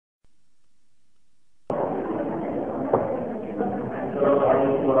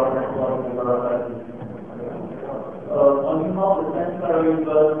warahmatullahi wabarakatuh. On behalf of the Central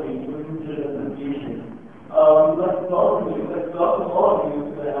University Institute Association, we'd like to welcome all of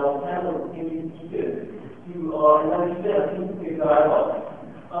you to our panel of distinguished speakers to share a scientific dialogue.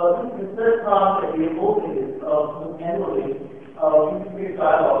 This is the third time that we have hosted this annually scientific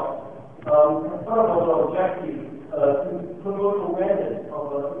dialogue. As part of our objective to promote awareness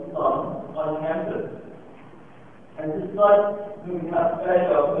of Islam on campus. And this night we have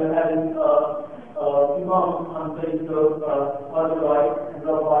pleasure we're having Imam Hamza Yusuf, Father Right, and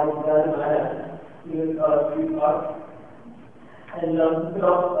Rabbi Dana to speak us. And just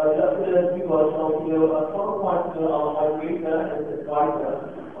as we were told here, a total point to our moderator and advisor,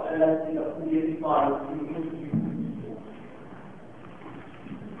 and that's the affiliated mind to introduce.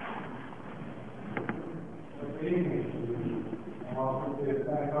 Good evening, and welcome to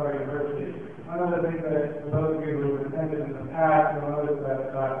Santa Clara University. One of the things that, for those of you who have attended in the past, you'll notice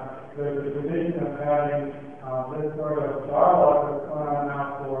that there's a tradition of having this sort of dialogue that's going on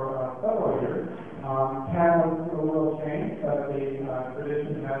now for several years. Panels will change, but the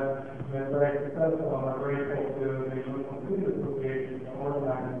tradition has been very successful, and we're grateful to the Muslim Student Association for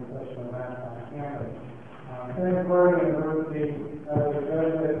organizing such an event on campus. Santa Clara University, as a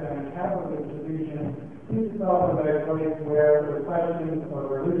Jesuit and Catholic institution, sees itself as a place where the questions of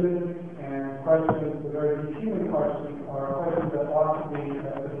religion and questions, the very human questions, are questions that ought to be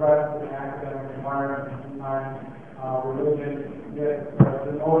addressed in an academic environment. Sometimes religion gets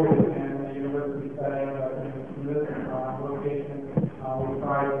demoted in a university setting, but in this location, we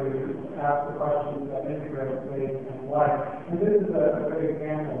try to ask the questions that integrate faith and life. And this is a good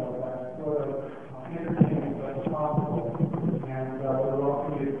example of that sort of interchange that's possible. And we're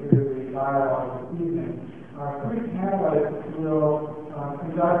welcome you to the dialogue this evening. Our three panelists will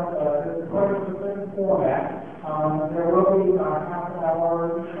conduct this according to a certain format. There will be half an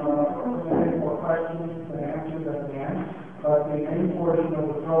hour for questions and answers at the end, but the main portion of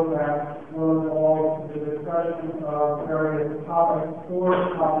the program will involve the discussion of various topics, four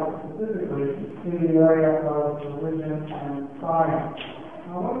topics specifically, in the area of religion and science.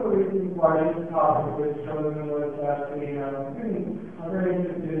 One of the reasons why this topic was chosen was that the students are very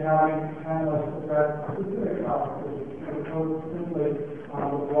interested in having panelists address specific topics, as opposed to simply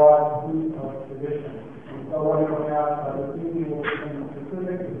the broad suite of traditions. And so what we'll have this evening will be some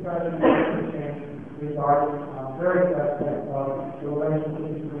specific discussion and interchange regarding various aspects of the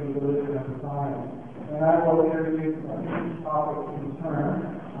relationship between religion and science. And I will introduce each topic in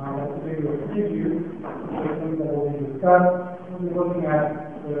turn. Let's give you a preview of the things that will be discussed. We'll be looking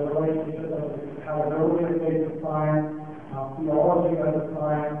at the relationship of accountability of basic science, theology of the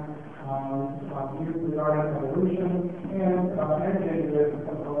science, views regarding evolution, and ending with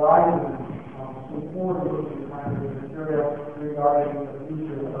a horizon, some forward-looking kinds of material regarding the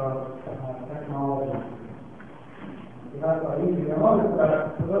future of technology. So that's how easy. I noticed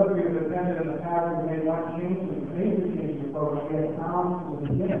that for those of you who have attended in the past, we made one change, major change in the program. We had sound to the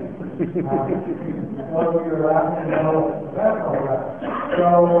beginning. Those of you who are laughing know that's all right. So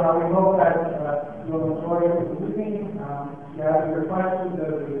we hope that you'll enjoy it this evening. You have your questions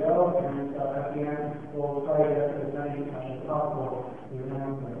as we go, and at the end, we'll try to get as many as possible to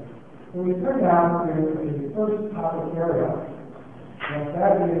answer. So we turn now to the first topic area, and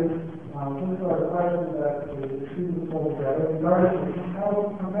that is some sort of questions that the students hold together regarding the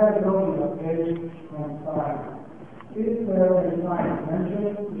compatibility of faith and science. Is there a science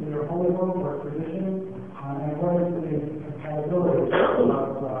mentioned in your holy book or tradition, and what is the compatibility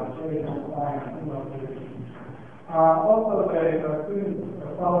of faith and science in those traditions? Also, the students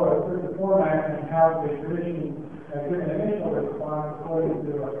follow a certain format and have the tradition give an initial response according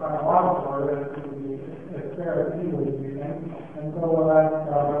to a chronological order that can be fair and easily using. And so we'll ask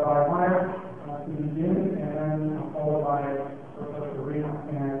Rabbi Meyer to begin, and then followed by Professor Reed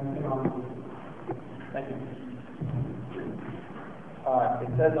and Imam. Thank you.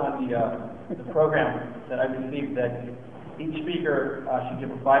 It says on the program that I received that each speaker should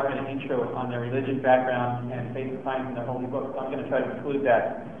give a 5-minute intro on their religion, background, and faith and science in their holy book. So I'm going to try to include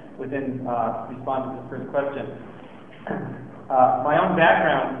that within responding to the first question. My own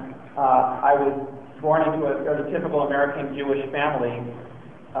background, I was born into a fairly typical American Jewish family,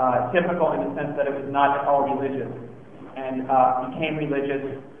 typical in the sense that it was not all religious, and became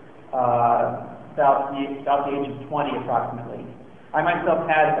religious about the age of 20 approximately. I myself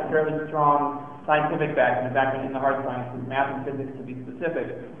had a fairly strong scientific background in the hard sciences, math and physics to be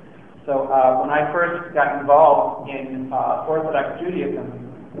specific. So when I first got involved in Orthodox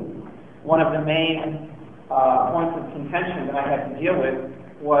Judaism, one of the main points of contention that I had to deal with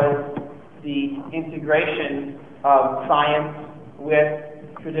was the integration of science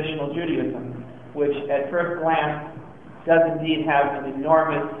with traditional Judaism, which at first glance does indeed have an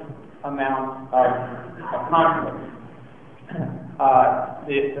enormous amount of conflict.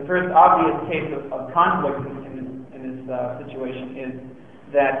 The first obvious case of conflict in this situation is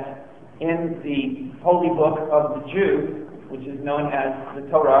that in the holy book of the Jews, which is known as the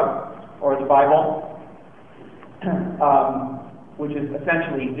Torah, or the Bible, which is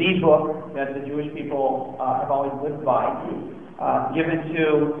essentially the book that the Jewish people have always lived by, given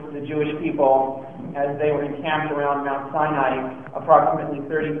to the Jewish people as they were encamped around Mount Sinai approximately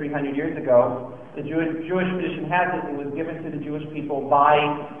 3,300 years ago. The Jewish tradition has it was given to the Jewish people by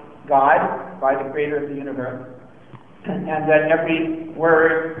God, by the creator of the universe, and that every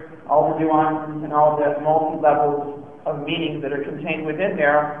word, all the nuances and all the multi-levels of meanings that are contained within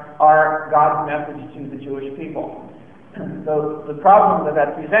there are God's message to the Jewish people. So the problem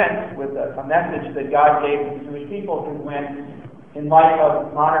that presents with a message that God gave to the Jewish people is when, in light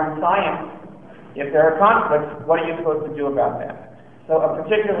of modern science, if there are conflicts, what are you supposed to do about that? So a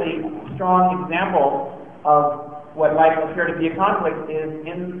particularly strong example of what might appear to be a conflict is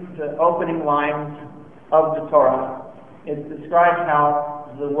in the opening lines of the Torah. It describes how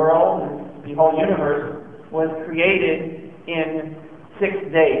the world, the whole universe, was created in 6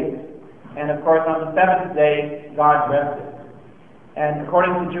 days. And of course, on the seventh day, God rested. And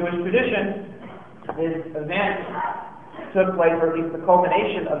according to Jewish tradition, this event took place, or at least the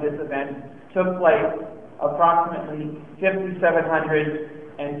culmination of this event, took place approximately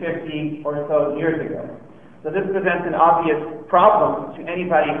 5,750 or so years ago. So this presents an obvious problem to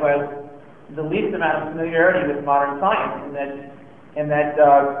anybody who has the least amount of familiarity with modern science, in that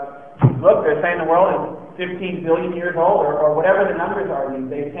look, they're saying the world is 15 billion years old, or whatever the numbers are these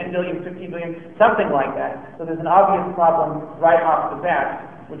days, 10 billion, 15 billion, something like that. So there's an obvious problem right off the bat,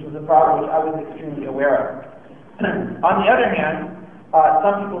 which was a problem which I was extremely aware of. On the other hand,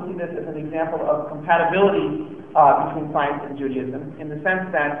 some people see this as an example of compatibility between science and Judaism, in the sense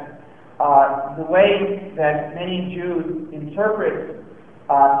that the way that many Jews interpret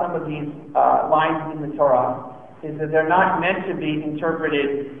some of these lines in the Torah is that they're not meant to be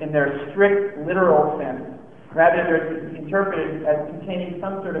interpreted in their strict literal sense. Rather, they're interpreted as containing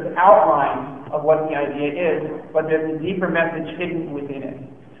some sort of outline of what the idea is, but there's a deeper message hidden within it.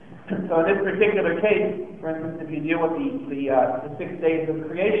 So in this particular case, for instance, if you deal with the 6 days of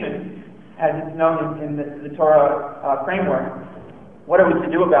creation, as it's known in the Torah framework, what are we to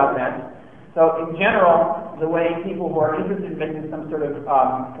do about that? So in general, the way people who are interested in making some sort of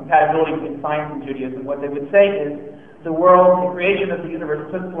compatibility between science and Judaism, what they would say is the creation of the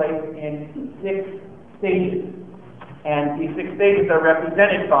universe took place in 6 stages. And these 6 stages are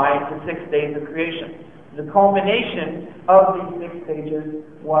represented by the 6 days of creation. The culmination of these 6 stages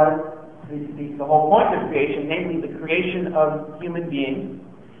was the whole point of creation, namely the creation of human beings.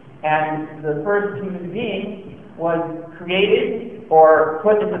 And the first human being was created or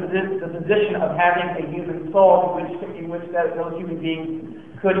put into the position of having a human soul in which those human beings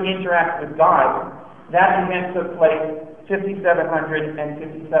could interact with God. That event took place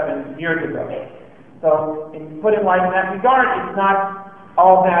 5,757 years ago. So, put in light in that regard, it's not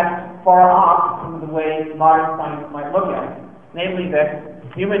all that far off from the way modern science might look at it. Namely that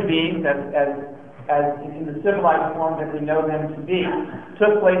human beings, as in the civilized form that we know them to be,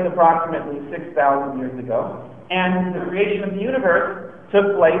 took place approximately 6,000 years ago. And the creation of the universe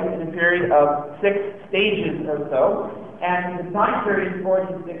took place in a period of 6 stages or so, and the time periods for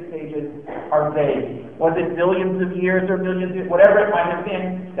these 6 stages are vague. Was it billions of years or millions of years? Whatever it might have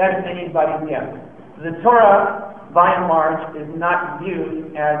been, that's anybody's guess. The Torah, by and large, is not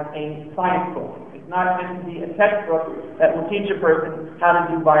viewed as a science book. It's not meant to be a textbook that will teach a person how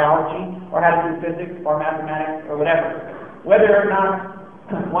to do biology, or how to do physics, or mathematics, or whatever. Whether or not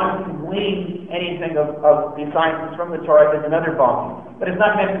one can glean anything of the sciences from the Torah is another volume, but it's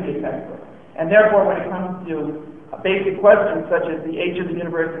not meant to be a textbook. And therefore, when it comes to basic questions such as the age of the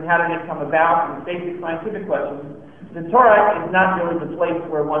universe and how did it come about, and basic scientific questions, the Torah is not really the place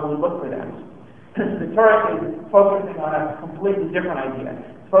where one would look for that. The Torah is focusing on a completely different idea.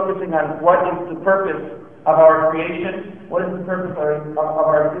 It's focusing on what is the purpose of our creation, what is the purpose of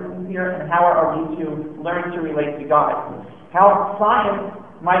our existence here, and how are we to learn to relate to God. How science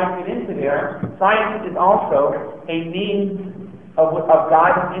might fit into there. Science is also a means of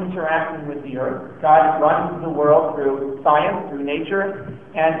God interacting with the earth. God runs the world through science, through nature,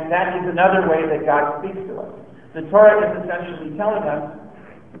 and that is another way that God speaks to us. The Torah is essentially telling us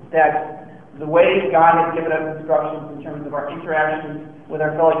that the way God has given us instructions in terms of our interactions with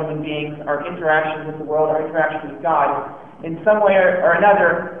our fellow human beings, our interaction with the world, our interaction with God, in some way or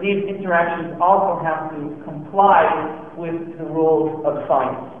another, these interactions also have to comply with the rules of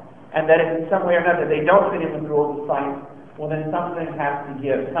science. And that if in some way or another they don't fit in with the rules of science, well then something has to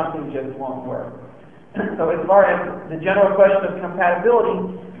give, something just won't work. So as far as the general question of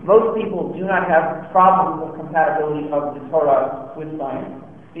compatibility, most people do not have problems with compatibility of the Torah with science,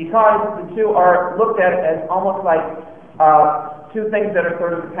 because the two are looked at as almost like two things that are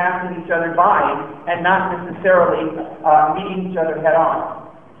sort of passing each other by and not necessarily meeting each other head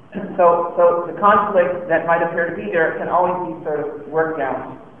on. So the conflict that might appear to be there can always be sort of worked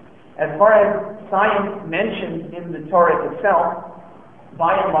out. As far as science mentioned in the Torah itself,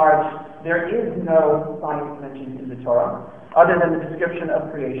 by and large, there is no science mentioned in the Torah other than the description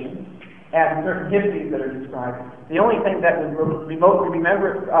of creation and certain histories that are described. The only thing that would remotely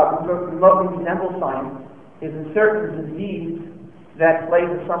resemble science is a certain disease that plays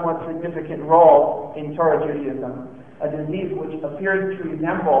a somewhat significant role in Torah Judaism, a disease which appears to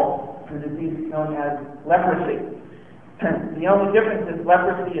resemble the disease known as leprosy. The only difference is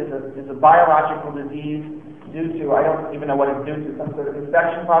leprosy is a biological disease due to, I don't even know what it's due to, some sort of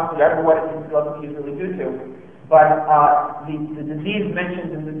infection possibly. I don't know what leprosy is really due to. But the disease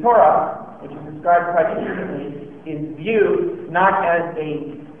mentioned in the Torah, which is described quite interestingly, is viewed not as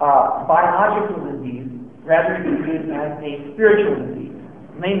a biological disease, rather it is viewed as a spiritual disease.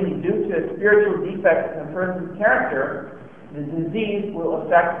 Mainly due to spiritual defects in a person's character, the disease will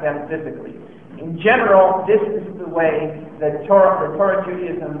affect them physically. In general, this is the way that Torah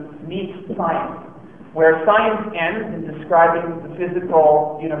Judaism meets science. Where science ends in describing the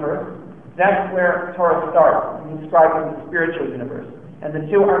physical universe, that's where Torah starts, in describing the spiritual universe. And the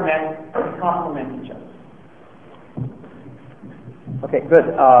two are meant to complement each other. Okay,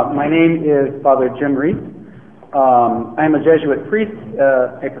 good. My name is Father Jim Reese. I'm a Jesuit priest,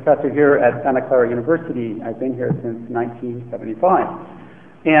 a professor here at Santa Clara University. I've been here since 1975.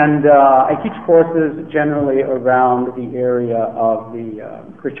 And I teach courses generally around the area of the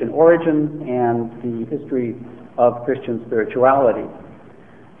Christian origins and the history of Christian spirituality.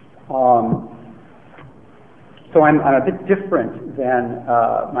 So I'm a bit different than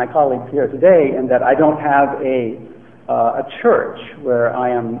my colleagues here today in that I don't have a church where I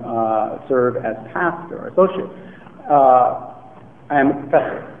am serve as pastor or associate. I am a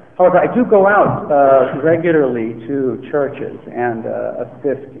professor. However, I do go out regularly to churches and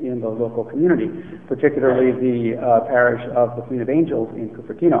assist in the local community, particularly the parish of the Queen of Angels in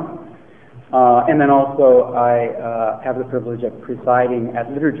Cupertino. And then also I have the privilege of presiding at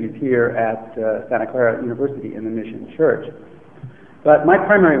liturgies here at Santa Clara University in the Mission Church. But my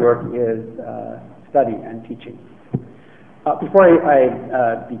primary work is study and teaching. Before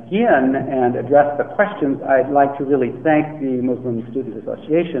I begin and address the questions, I'd like to really thank the Muslim Student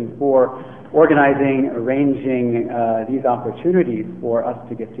Association for organizing, arranging these opportunities for us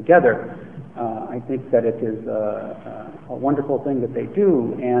to get together. I think that it is a wonderful thing that they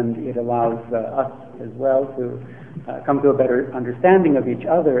do, and it allows us as well to come to a better understanding of each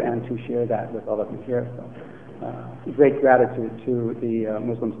other and to share that with all of you here. So, great gratitude to the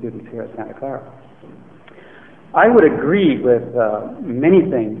Muslim students here at Santa Clara. I would agree with many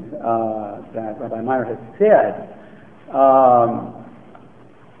things that Rabbi Meyer has said.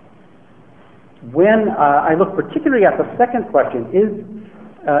 When I look particularly at the second question, is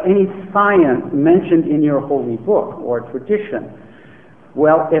any science mentioned in your holy book or tradition?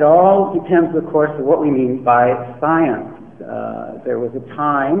 Well, it all depends, of course, on what we mean by science. There was a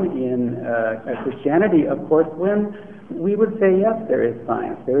time in Christianity, of course, when we would say, yes, there is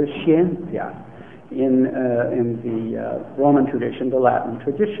science, there is scientia. In the Roman tradition, the Latin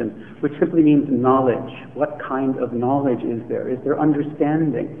tradition, which simply means knowledge. What kind of knowledge is there? Is there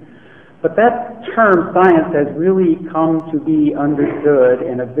understanding? But that term, science, has really come to be understood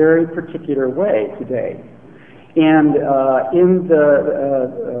in a very particular way today. And in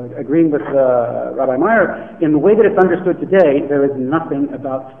the agreeing with Rabbi Meyer, in the way that it's understood today, there is nothing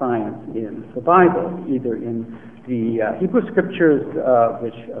about science in the Bible, either in the Hebrew Scriptures,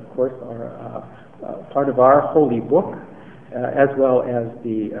 which of course are part of our holy book, as well as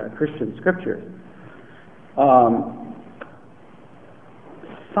the Christian Scriptures.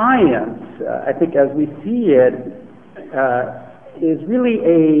 Science, I think as we see it, is really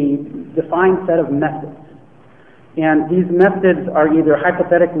a defined set of methods. And these methods are either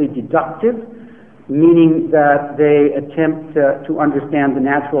hypothetically deductive, meaning that they attempt to understand the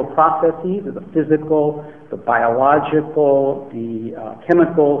natural processes, the physical, the biological, the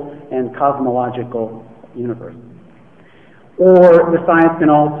chemical, and cosmological universe. Or the science can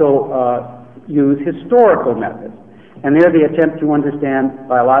also use historical methods. And there they attempt to understand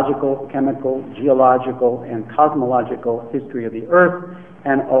biological, chemical, geological, and cosmological history of the Earth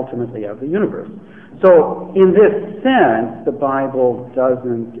and ultimately of the universe. So in this sense, the Bible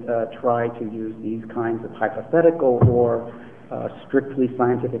doesn't try to use these kinds of hypothetical or strictly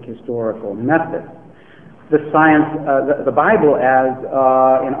scientific historical methods. The Bible, as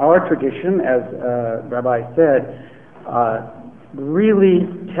in our tradition, as Rabbi said, really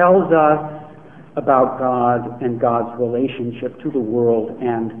tells us about God and God's relationship to the world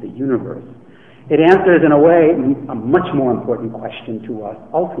and the universe. It answers, in a way, a much more important question to us,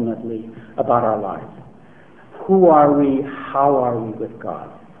 ultimately, about our lives. Who are we? How are we with God?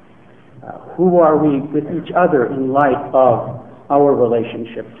 Who are we with each other in light of our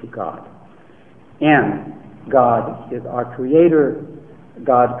relationship to God? And God is our creator.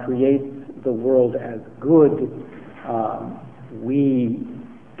 God creates the world as good. We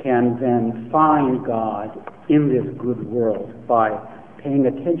can then find God in this good world by paying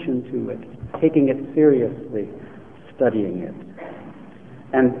attention to it, taking it seriously, studying it.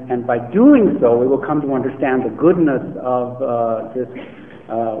 And by doing so, we will come to understand the goodness of this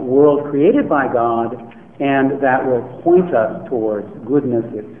world created by God, and that will point us towards goodness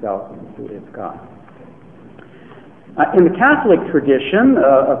itself, who is God. In the Catholic tradition,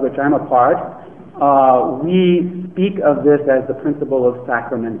 of which I'm a part, we speak of this as the principle of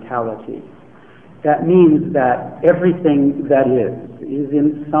sacramentality. That means that everything that is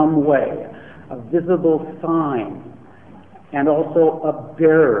in some way a visible sign and also a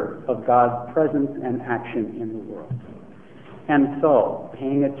bearer of God's presence and action in the world. And so,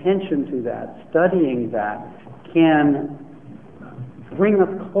 paying attention to that, studying that, can bring us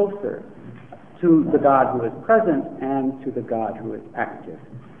closer to the God who is present and to the God who is active.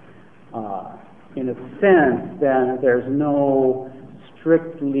 In a sense, then, there's no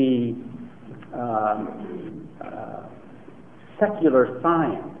strictly secular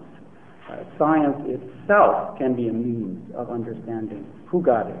science. Science itself can be a means of understanding who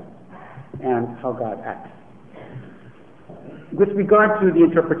God is and how God acts. With regard to the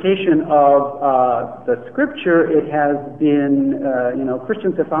interpretation of the Scripture, it has been,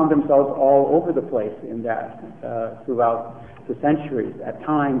 Christians have found themselves all over the place in that throughout the centuries. At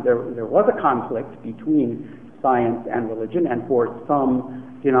times, there was a conflict between science and religion, and for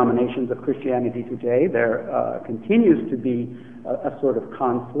some denominations of Christianity today, there continues to be a sort of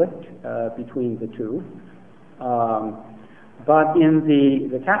conflict between the two. But in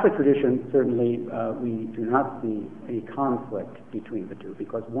the Catholic tradition, certainly we do not see any conflict between the two,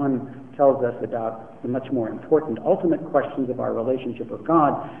 because one tells us about the much more important ultimate questions of our relationship with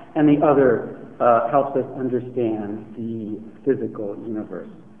God, and the other helps us understand the physical universe.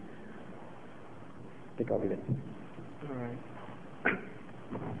 I think I'll leave it. All right.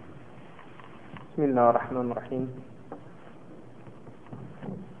 Bismillah ar-Rahman ar-Rahim.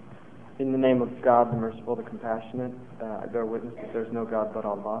 In the name of God, the Merciful, the Compassionate, I bear witness that there is no God but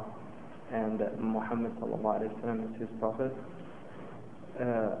Allah, and that Muhammad sallallahu alaihi wasallam is his prophet.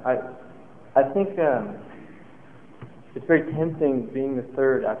 I think it's very tempting, being the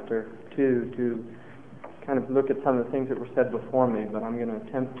third after two, to kind of look at some of the things that were said before me, but I'm going to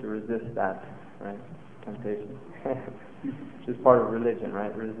attempt to resist that, right? Temptation. Which is part of religion,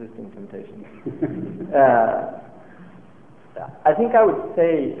 right? Resisting temptation. I think I would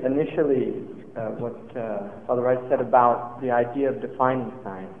say initially what Father Wright said about the idea of defining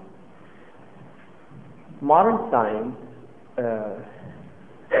science. Modern science,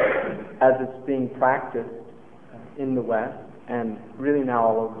 as it's being practiced in the West and really now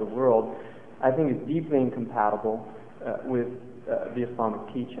all over the world, I think is deeply incompatible with the Islamic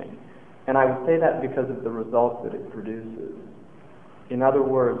teaching. And I would say that because of the results that it produces. In other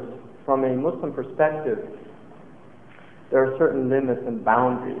words, from a Muslim perspective, there are certain limits and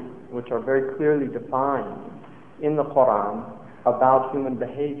boundaries which are very clearly defined in the Quran about human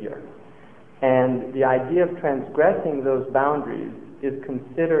behavior. And the idea of transgressing those boundaries is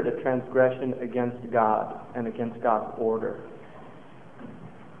considered a transgression against God and against God's order.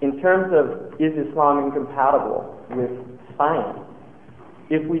 In terms of, is Islam incompatible with science?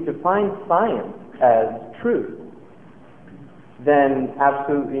 If we define science as truth, then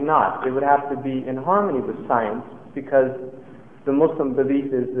absolutely not. It would have to be in harmony with science, because the Muslim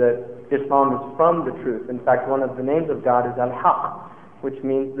belief is that Islam is from the truth. In fact, one of the names of God is Al-Haq, which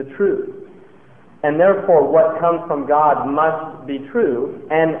means the truth. And therefore, what comes from God must be true.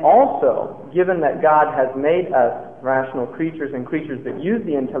 And also, given that God has made us rational creatures and creatures that use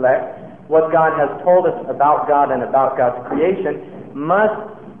the intellect, what God has told us about God and about God's creation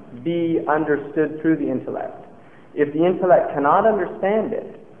must be understood through the intellect. If the intellect cannot understand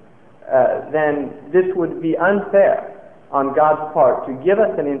it, then this would be unfair on God's part to give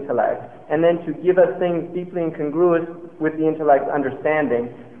us an intellect and then to give us things deeply incongruous with the intellect's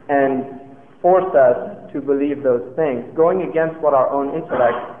understanding and force us to believe those things, going against what our own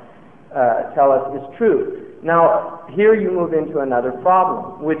intellect tell us is true. Now, here you move into another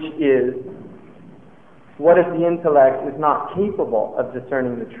problem, which is, what if the intellect is not capable of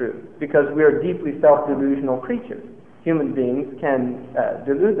discerning the truth? Because we are deeply self-delusional creatures. Human beings can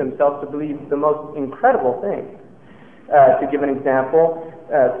delude themselves to believe the most incredible things. To give an example,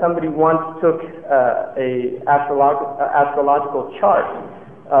 somebody once took an astrological chart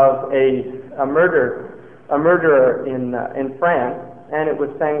of a murderer in France, and it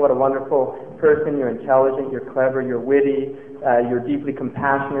was saying what a wonderful person, you're intelligent, you're clever, you're witty, you're deeply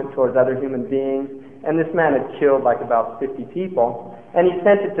compassionate towards other human beings. And this man had killed like about 50 people. And he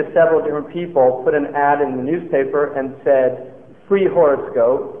sent it to several different people, put an ad in the newspaper and said, free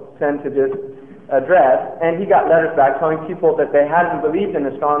horoscope, send to this address. And he got letters back telling people that they hadn't believed in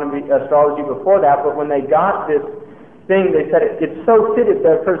astrology before that, but when they got this thing, they said it so fitted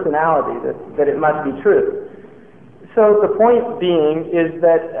their personality that it must be true. So the point being is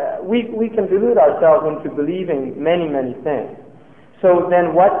that we can delude ourselves into believing many, many things. So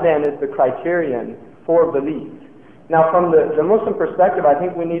then what then is the criterion for belief? Now from the Muslim perspective, I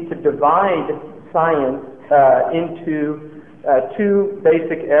think we need to divide science into two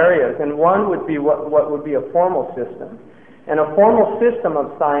basic areas. And one would be what would be a formal system. And a formal system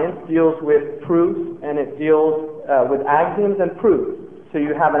of science deals with proofs, and it deals with axioms and proofs. So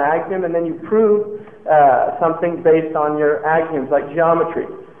you have an axiom and then you prove something based on your axioms, like geometry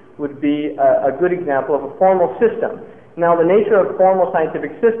would be a good example of a formal system. Now, the nature of formal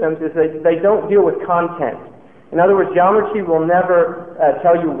scientific systems is that they don't deal with content. In other words, geometry will never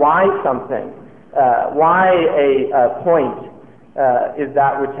tell you why something, why a point is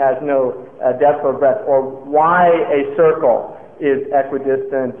that which has no depth or breadth, or why a circle is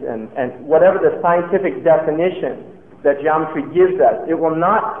equidistant, and whatever the scientific definition that geometry gives us, it will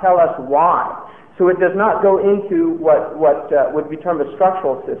not tell us why. So it does not go into what would be termed a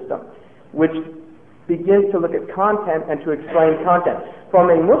structural system, which begins to look at content and to explain content. From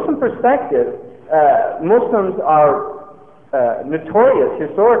a Muslim perspective, Muslims are notorious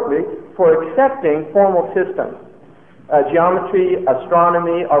historically for accepting formal systems. Geometry,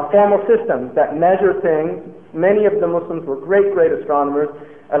 astronomy are formal systems that measure things. Many of the Muslims were great, great astronomers.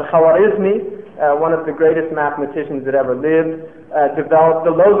 Al-Khwarizmi, one of the greatest mathematicians that ever lived, developed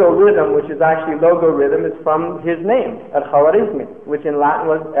the logarithm, which is actually logarithm, is from his name, Al-Khwarizmi, which in Latin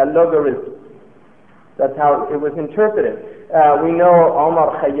was al-logarithm. That's how it was interpreted. We know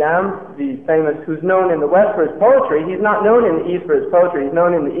Omar Khayyam, the famous, who's known in the West for his poetry. He's not known in the East for his poetry. He's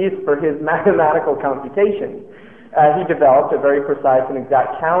known in the East for his mathematical computations. He developed a very precise and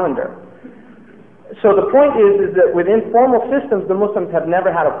exact calendar. So the point is that within formal systems, the Muslims have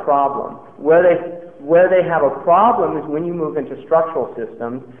never had a problem. Where they have a problem is when you move into structural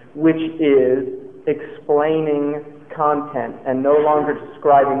systems, which is explaining content and no longer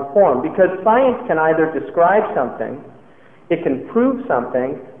describing form. Because science can either describe something, it can prove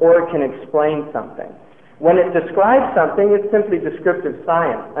something, or it can explain something. When it describes something, it's simply descriptive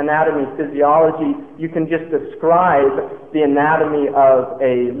science, anatomy, physiology. You can just describe the anatomy of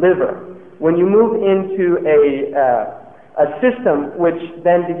a liver. When you move into a system which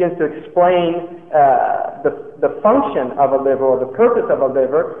then begins to explain the function of a liver or the purpose of a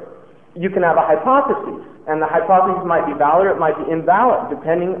liver, you can have a hypothesis. And the hypothesis might be valid or it might be invalid,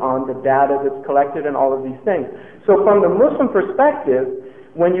 depending on the data that's collected and all of these things. So from the Muslim perspective,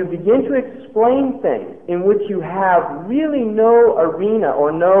 when you begin to explain things in which you have really no arena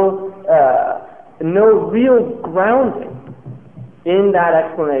or no real grounding in that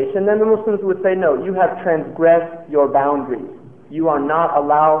explanation, then the Muslims would say, no, you have transgressed your boundaries. You are not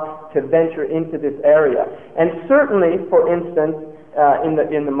allowed to venture into this area. And certainly, for instance,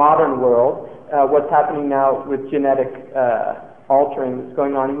 in the modern world, what's happening now with genetic altering that's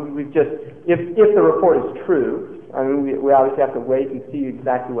going on, if the report is true, I mean, we obviously have to wait and see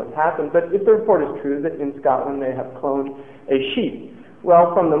exactly what's happened, but if the report is true that in Scotland they have cloned a sheep,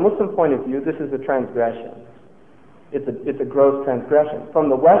 well, from the Muslim point of view, this is a transgression. It's a gross transgression. From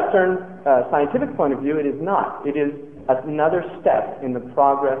the Western scientific point of view, it is not. It is another step in the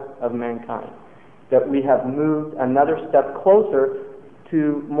progress of mankind, that we have moved another step closer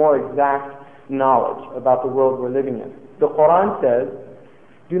to more exact knowledge about the world we're living in. The Quran says,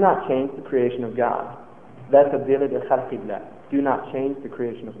 do not change the creation of God. Do not change the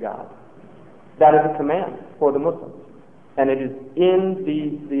creation of God. That is a command for the Muslims. And it is in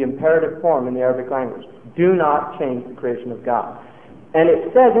the imperative form in the Arabic language. Do not change the creation of God. And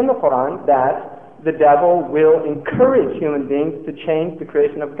it says in the Quran that the devil will encourage human beings to change the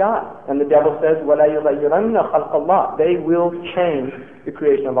creation of God. And the devil says, وَلَا يُغَيِّرَنَّ خَلْقَ اللَّهِ. They will change the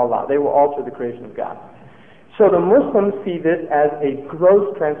creation of Allah. They will alter the creation of God. So the Muslims see this as a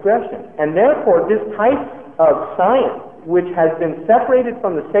gross transgression. And therefore, this type of science, which has been separated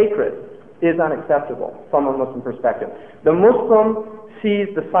from the sacred, is unacceptable from a Muslim perspective. The Muslim sees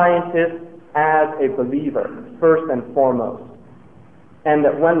the scientist as a believer, first and foremost. And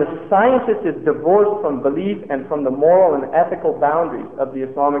that when the scientist is divorced from belief and from the moral and ethical boundaries of the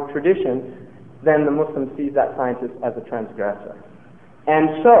Islamic tradition, then the Muslim sees that scientist as a transgressor.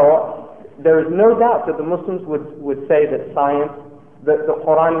 And so, there is no doubt that the Muslims would say that science, that the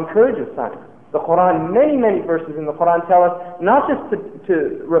Quran encourages science. The Quran, many verses in the Quran tell us not just to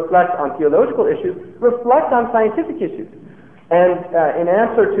reflect on theological issues, reflect on scientific issues. And in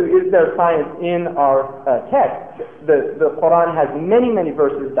answer to is there science in our text, the Quran has many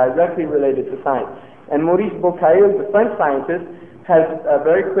verses directly related to science. And Maurice Bucaille, the French scientist, has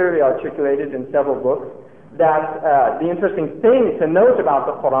very clearly articulated in several books that the interesting thing to note about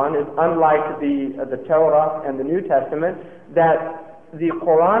the Quran is, unlike the Torah and the New Testament, that the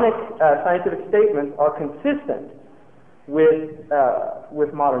Quranic scientific statements are consistent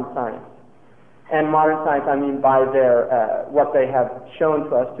with modern science. And modern science, I mean by their what they have shown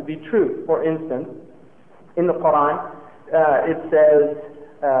to us to be true. For instance, in the Quran, it says,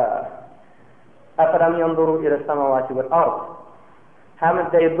 أَفَلَمْ يَنْظُرُوا إِلَى السَّمَاوَاتِ وَالْأَرْضِ.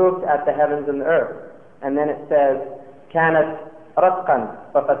 Haven't they looked at the heavens and the earth? And then it says, كَانَتْ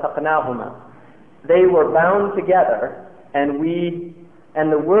رَتْقًا فَفَتَقْنَاهُمَا. They were bound together, and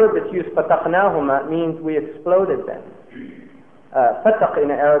the word that's used, فَتَقْنَاهُمَا, means we exploded them. Fataq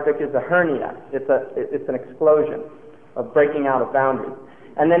in Arabic is a hernia. It's an explosion of breaking out of boundaries.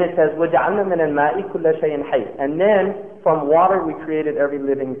 And then it says, وَجَعَلْنَا مِنَ الْمَاءِ كُلَّ شَيْءٍ حَيٍّ. And then from water we created every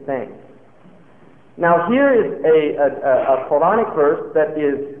living thing. Now here is a Quranic verse that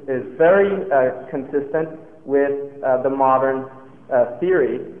is very consistent with the modern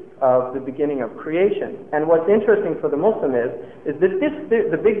theory of the beginning of creation. And what's interesting for the Muslim is that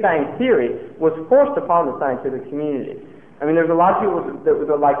the Big Bang theory was forced upon the scientific community. I mean, there's a lot of people that would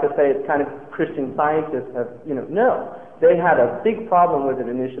like to say it's kind of Christian scientists have, no. They had a big problem with it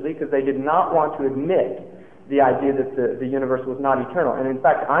initially because they did not want to admit the idea that the universe was not eternal. And in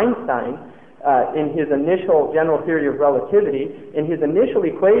fact, Einstein, in his initial general theory of relativity, in his initial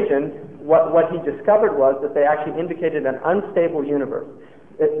equation, what he discovered was that they actually indicated an unstable universe.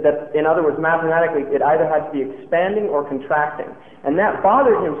 That, in other words, mathematically, it either had to be expanding or contracting. And that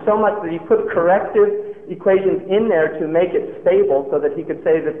bothered him so much that he put corrective equations in there to make it stable so that he could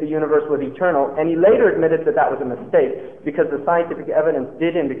say that the universe was eternal. And he later admitted that that was a mistake because the scientific evidence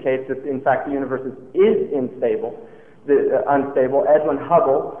did indicate that, in fact, the universe is unstable. Edwin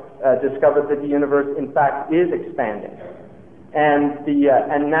Hubble discovered that the universe, in fact, is expanding.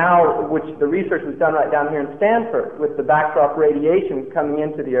 And now, which the research was done right down here in Stanford, with the backdrop radiation coming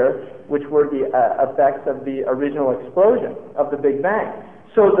into the Earth, which were the effects of the original explosion of the Big Bang.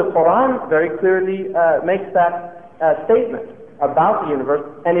 So the Quran very clearly makes that statement about the universe,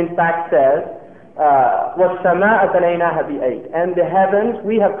 and in fact says, وَالسَّمَاءَ بَنَيْنَاهَا بِأَيْدٍ. And the heavens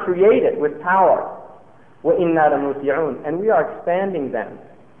we have created with power. وَإِنَّا لَمُوسِعُونَ. And we are expanding them.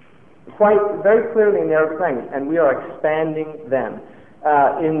 Quite very clearly in the Arabic language, and we are expanding them.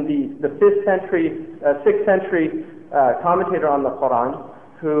 In the 6th century commentator on the Quran,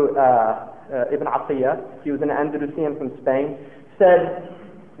 who Ibn Atiyah, he was an Andalusian from Spain, said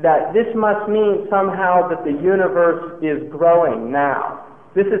that this must mean somehow that the universe is growing now.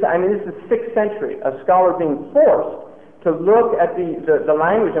 This is 6th century, a scholar being forced to look at the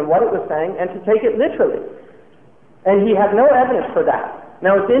language and what it was saying and to take it literally. And he had no evidence for that.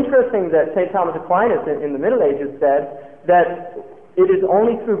 Now it's interesting that St. Thomas Aquinas in the Middle Ages said that it is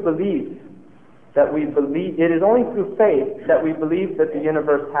only through belief that we believe, it is only through faith that we believe that the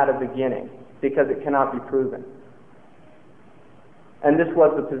universe had a beginning, because it cannot be proven. And this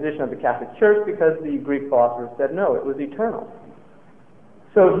was the position of the Catholic Church because the Greek philosophers said no, it was eternal.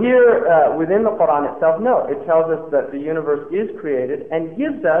 So here, within the Quran itself, no, it tells us that the universe is created and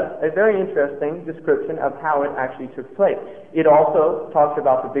gives us a very interesting description of how it actually took place. It also talks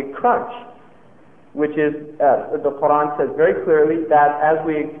about the Big Crunch, which is, the Quran says very clearly that as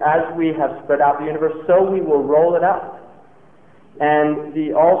we have spread out the universe, so we will roll it up. And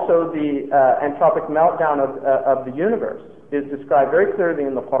also the anthropic meltdown of the universe is described very clearly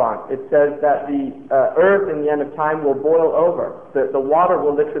in the Quran. It says that the earth in the end of time will boil over. The water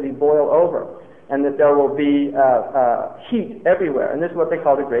will literally boil over. And that there will be heat everywhere. And this is what they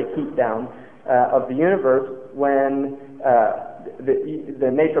call the great heat down of the universe, when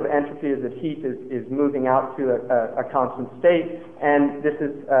the nature of entropy is that heat is moving out to a constant state, and this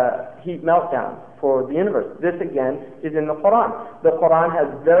is heat meltdown for the universe. This again is in the Quran. The Quran has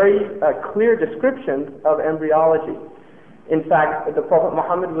very clear descriptions of embryology. In fact, the Prophet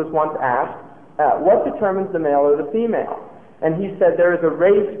Muhammad was once asked, what determines the male or the female? And he said there is a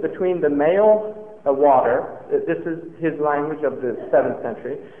race between the male water, this is his language of the 7th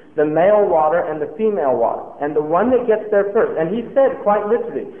century, the male water and the female water. And the one that gets there first, and he said quite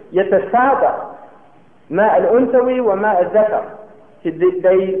literally, يَتَسَابَقْ مَاءَ الْأُنْثَوِي وَمَاءَ الذَّكَرِ.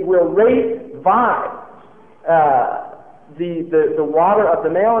 They will race by the water of the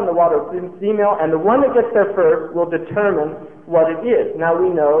male and the water of the female, and the one that gets there first will determine what it is. Now we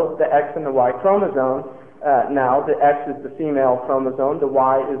know the X and the Y chromosome. Now the X is the female chromosome, the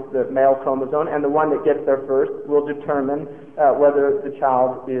Y is the male chromosome, and the one that gets there first will determine whether the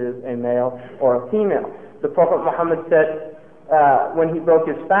child is a male or a female. The Prophet Muhammad said when he broke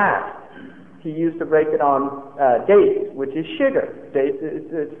his fast, he used to break it on dates, which is sugar. Dates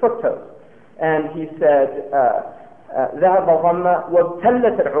is fructose. And he said, ذهب الظمأ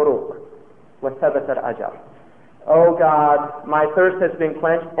وابتلت العروق وثبت الأجر. Oh God, my thirst has been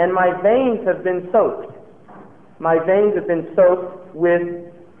quenched and my veins have been soaked. My veins have been soaked with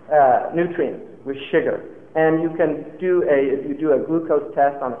nutrients, with sugar. And you can do if you do a glucose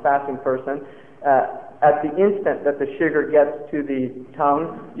test on a fasting person, at the instant that the sugar gets to the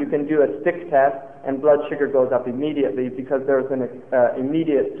tongue, you can do a stick test and blood sugar goes up immediately because there's an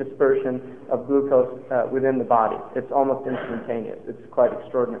immediate dispersion of glucose within the body. It's almost instantaneous. It's quite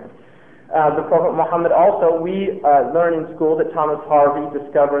extraordinary. The Prophet Muhammad also, we learn in school that Thomas Harvey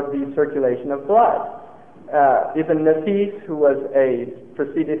discovered the circulation of blood. Ibn Nafis, who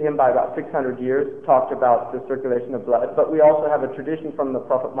preceded him by about 600 years, talked about the circulation of blood. But we also have a tradition from the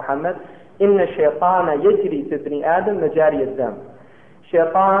Prophet Muhammad, إِنَّ الشَّيْطَانَ يَجْرِي فِي ابْنِ آدَمَ مَجَارِيَ الدَّمِ.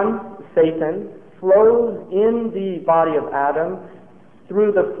 Shaitan, Satan, flows in the body of Adam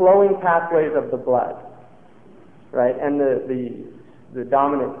through the flowing pathways of the blood. Right? And the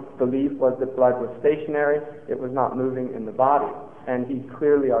dominant belief was that blood was stationary, it was not moving in the body. And he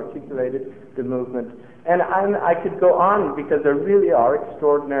clearly articulated the movement. And I could go on because there really are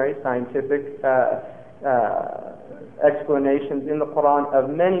extraordinary scientific explanations in the Quran of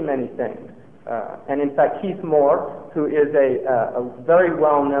many, many things. And in fact, Keith Moore, who is a very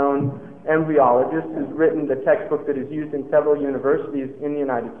well-known embryologist who's written the textbook that is used in several universities in the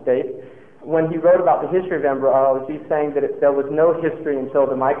United States, when he wrote about the history of embryology, saying that there was no history until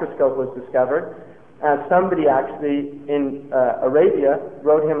the microscope was discovered, somebody actually in Arabia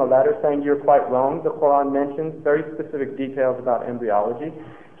wrote him a letter saying, you're quite wrong, the Quran mentions very specific details about embryology.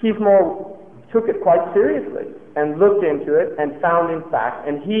 Keith Moore took it quite seriously and looked into it and found in fact,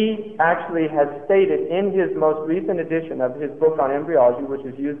 and he actually has stated in his most recent edition of his book on embryology, which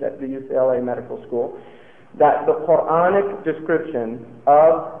is used at the UCLA Medical School, that the Quranic description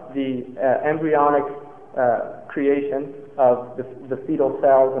of the embryonic creation of the fetal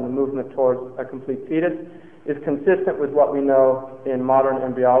cells and the movement towards a complete fetus is consistent with what we know in modern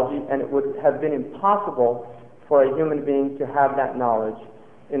embryology, and it would have been impossible for a human being to have that knowledge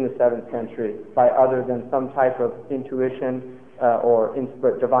in the 7th century by other than some type of intuition or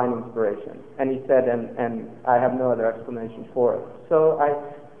divine inspiration. And he said, and I have no other explanation for it. So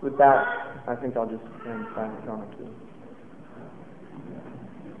with that, I think I'll just end by going to.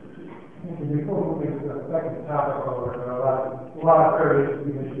 Before moving to the second topic, there are a lot of very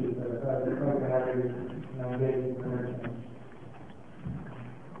interesting issues that we're going to have to engage in connection.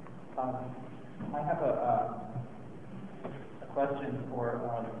 I have a question for,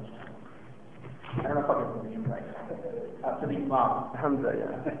 I don't know if I'll get the name right, for the Imam. Hamza,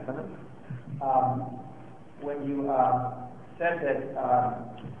 yeah. When you said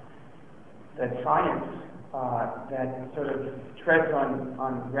that science that sort of treads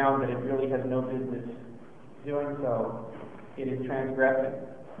on ground that it really has no business doing so, it is transgressing.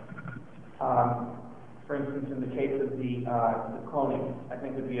 For instance, in the case of the cloning, I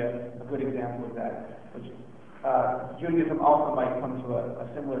think would be a good example of that, which Judaism also might come to a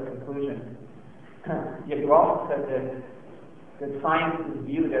similar conclusion. Yet you also said that science is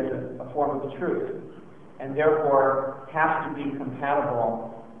viewed as a form of truth, and therefore has to be compatible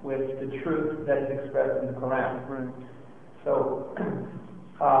with the truth that is expressed in the Quran. Right. So,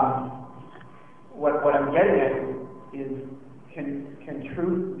 what I'm getting at is, can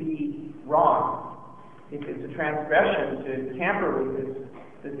truth be wrong? If it's a transgression to tamper with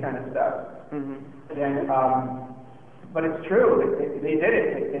this kind of stuff, then But it's true. They did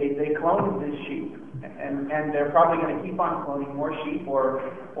it. They cloned this sheep, and they're probably going to keep on cloning more sheep or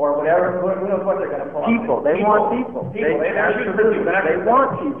whatever. Who knows what they're going to pull? People. They want people. They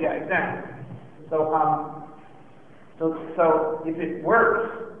want people. Yeah, exactly. So if it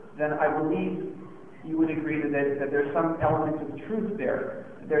works, then I believe you would agree that there's some element of truth there.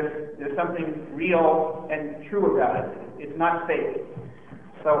 There's something real and true about it. It's not fake.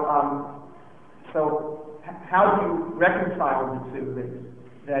 So how do you reconcile the two things?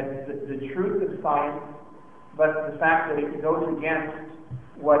 That the truth of science, but the fact that it goes against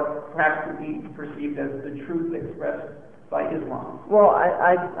what perhaps could be perceived as the truth expressed by Islam? Well,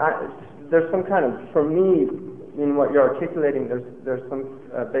 there's some kind of, for me, in what you're articulating, there's some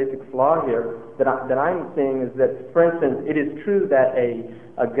basic flaw here that I'm seeing is that, for instance, it is true that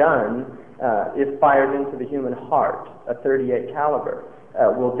a gun, if fired into the human heart, a .38 caliber,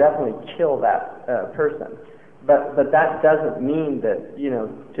 will definitely kill that person. But that doesn't mean that,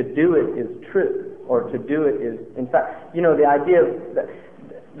 to do it is true, or to do it is, in fact, the idea of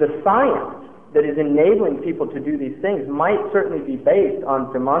the science that is enabling people to do these things might certainly be based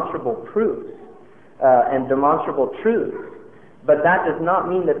on demonstrable proofs and demonstrable truths, but that does not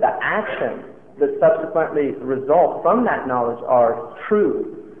mean that the actions that subsequently result from that knowledge are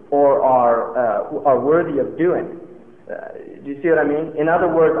true or are worthy of doing. Do you see what I mean? In other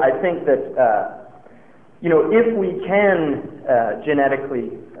words, I think that if we can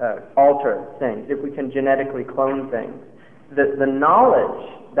genetically alter things, if we can genetically clone things, the knowledge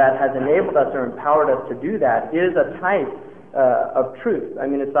that has enabled us or empowered us to do that is a type of truth. I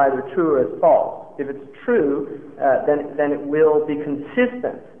mean, it's either true or it's false. If it's true, then it will be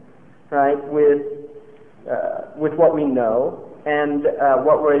consistent, right, with what we know and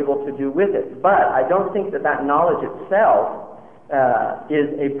what we're able to do with it. But I don't think that knowledge itself is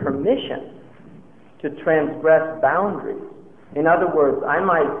a permission to transgress boundaries. In other words, I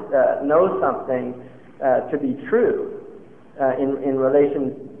might know something to be true in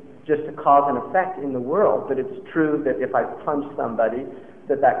relation just to cause and effect in the world, but it's true that if I punch somebody,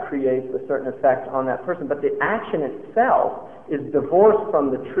 that creates a certain effect on that person. But the action itself is divorced from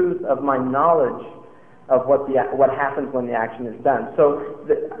the truth of my knowledge of what happens when the action is done. So,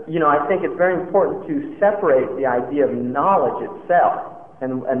 I think it's very important to separate the idea of knowledge itself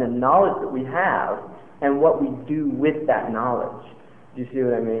and the knowledge that we have and what we do with that knowledge. Do you see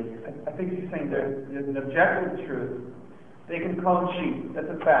what I mean? I think you're saying there's an objective truth. They can clone sheep. That's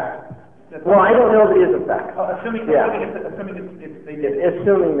a fact. I don't know if it is a fact. Assuming they did it.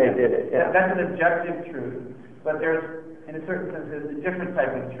 Assuming they did it. Yeah. That's an objective truth. But there's, in a certain sense, there's a different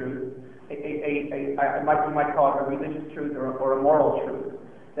type of truth. You might call it a religious truth or a moral truth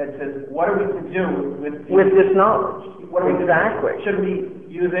that says, what are we to do with this knowledge? Exactly. Should we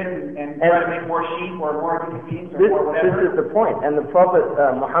use it and try to make more sheep or more human beings or whatever? This is the point. And the Prophet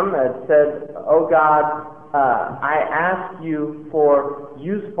Muhammad said, "Oh God, I ask you for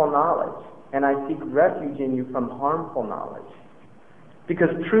useful knowledge, and I seek refuge in you from harmful knowledge." Because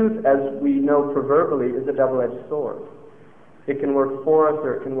truth, as we know proverbially, is a double-edged sword. It can work for us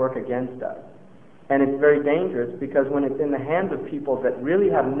or it can work against us. And it's very dangerous because when it's in the hands of people that really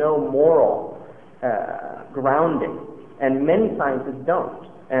have no moral grounding, and many scientists don't,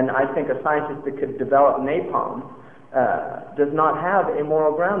 and I think a scientist that could develop napalm does not have a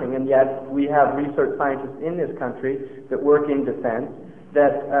moral grounding, and yet we have research scientists in this country that work in defense,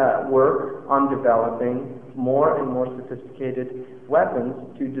 that work on developing more and more sophisticated weapons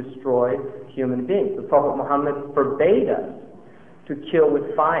to destroy human beings. The Prophet Muhammad forbade us to kill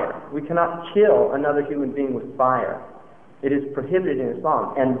with fire. We cannot kill another human being with fire. It is prohibited in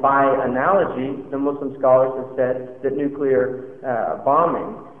Islam. And by analogy, the Muslim scholars have said that nuclear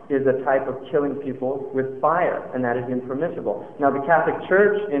bombing is a type of killing people with fire, and that is impermissible. Now, the Catholic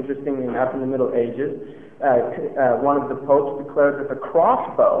Church, interestingly enough, in the Middle Ages, one of the popes declared that the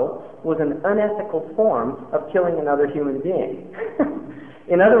crossbow was an unethical form of killing another human being.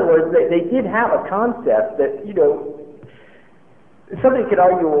 In other words, they did have a concept that, somebody could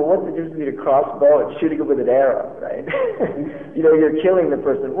argue, well, what's the difference between a crossbow and shooting it with an arrow, right? You're killing the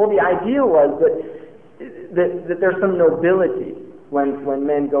person. Well, the idea was that there's some nobility when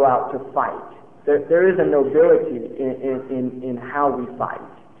men go out to fight. There is a nobility in how we fight.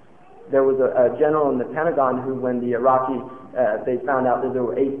 There was a general in the Pentagon who, when the Iraqi, they found out that there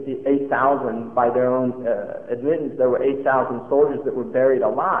were 8,000, by their own admittance, there were 8,000 soldiers that were buried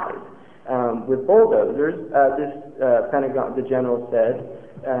alive with bulldozers. This Pentagon, the general said,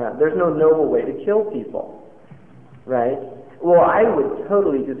 there's no noble way to kill people, right? Well, I would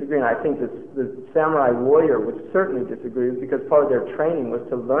totally disagree, and I think that the samurai warrior would certainly disagree, because part of their training was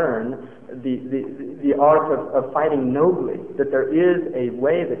to learn the art of fighting nobly, that there is a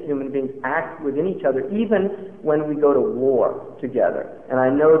way that human beings act within each other, even when we go to war together. And I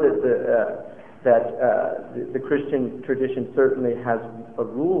know that the Christian tradition certainly has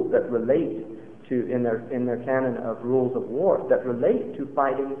rules that relate to, in their canon of rules of war, that relate to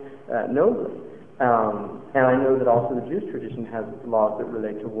fighting nobly. And I know that also the Jewish tradition has laws that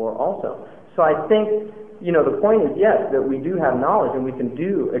relate to war also. So I think, the point is, yes, that we do have knowledge and we can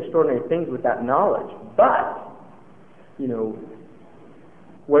do extraordinary things with that knowledge. But,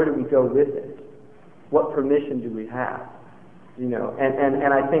 where do we go with it? What permission do we have?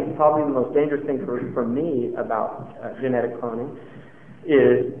 And I think probably the most dangerous thing for me about genetic cloning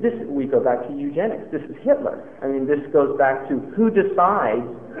is this. We go back to eugenics. This is Hitler. I mean, this goes back to who decides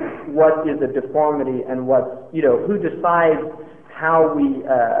what is a deformity and who decides how we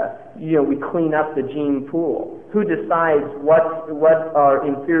clean up the gene pool. Who decides what are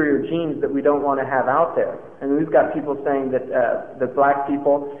inferior genes that we don't want to have out there? And we've got people saying that black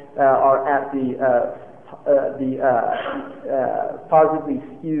people are at the positively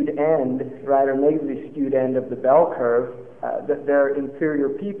skewed end, right, or negatively skewed end of the bell curve, that they're inferior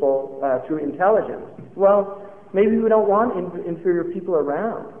people through intelligence. Well, maybe we don't want inferior people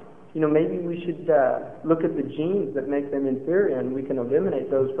around. Maybe we should look at the genes that make them inferior, and we can eliminate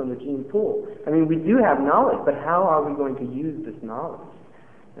those from the gene pool. I mean, we do have knowledge, but how are we going to use this knowledge?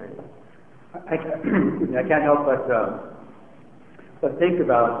 Right? I can't help but think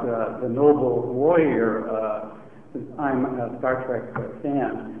about the noble warrior. I'm a Star Trek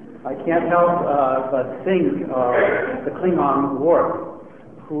fan. I can't help but think of the Klingon Worf,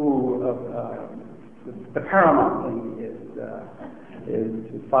 who the paramount thing is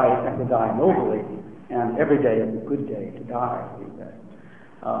to fight and to die nobly, and every day is a good day to die, he said.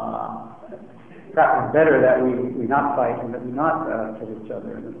 Perhaps it's better that we not fight and that we not kill each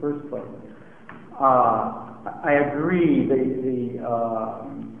other in the first place. I agree.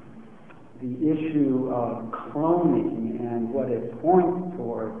 The issue of cloning and what it points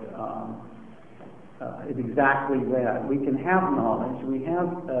toward is exactly that. We can have knowledge. We have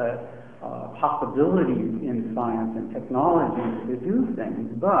possibilities in science and technology to do things,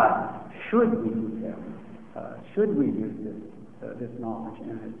 but should we do them? Should we use this knowledge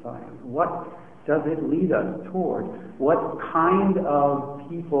and this science? What does it lead us toward? What kind of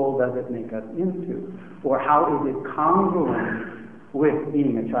people does it make us into? Or how is it congruent with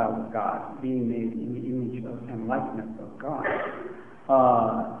being a child of God, being made in the image and likeness of God?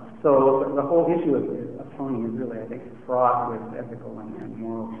 So the whole issue of cloning is really, I think, fraught with ethical and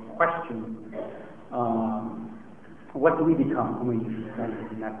moral questions. What do we become when we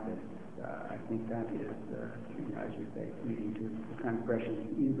connect this? I think that is, as you say, leading to transgressions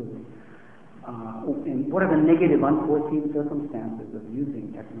easily. And what are the negative, unforeseen circumstances of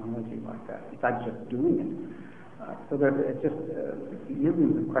using technology like that, besides just doing it? So there's just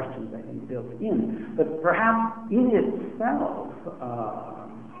millions of questions, I think, built in. But perhaps in itself,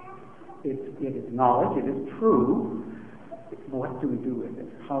 it is knowledge, it is true. What do we do with it?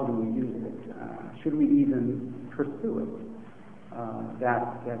 How do we use it? Should we even pursue it?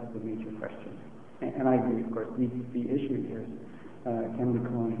 That's the major question. And I agree, of course, the issue here is, can we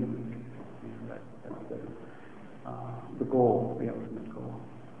clone humans? That's the goal, the ultimate goal.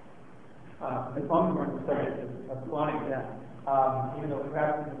 As long as we're on the subject of cloning, even though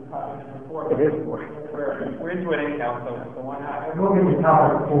perhaps this is topic number 4, it is 4. We're into it anyhow, so why not? Moving to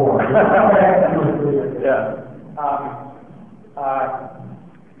topic 4. Yeah.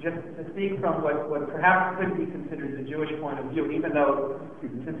 Just to speak from what perhaps could be considered the Jewish point of view, even though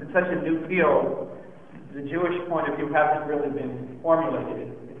since it's such a new field, the Jewish point of view hasn't really been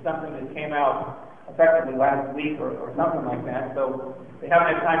formulated. It's something that came out effectively last week or something like that, so they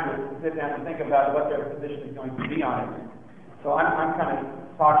haven't had time to sit down and think about what their position is going to be on it. So I'm kind of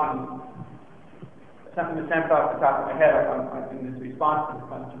talking something to sense off the top of my head in this response to the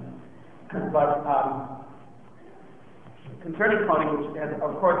question. But concerning cloning, which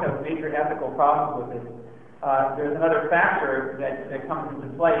of course has major ethical problems with it, there's another factor that comes into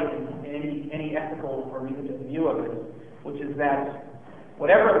play in any ethical or religious view of it, which is that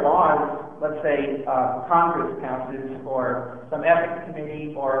whatever laws, let's say, Congress passes or some ethics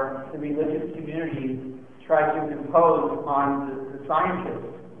committee or the religious community try to impose on the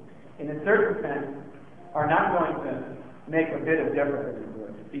scientists, in a certain sense, are not going to make a bit of difference.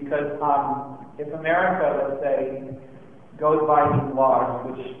 Because if America, let's say, goes by these laws,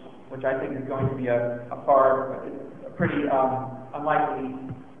 which I think is going to be a pretty unlikely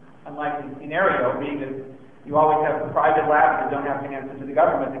scenario, being that You always have private labs that don't have to answer to the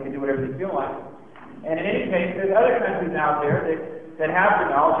government. They can do whatever they feel like. And in any case, there's other countries out there that have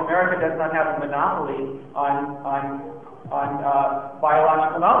the knowledge. America does not have a monopoly on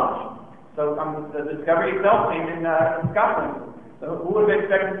biological knowledge. So the discovery itself came in Scotland. So who would have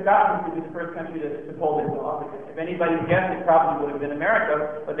expected Scotland to be the first country to pull this off? If anybody guessed, it probably would have been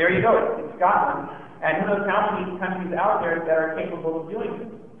America. But there you go, it's Scotland. And who knows how many countries out there that are capable of doing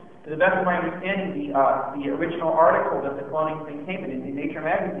this? To the best of my understanding, the original article that the cloning thing came in Nature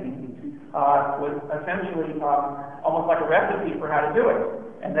magazine was essentially almost like a recipe for how to do it.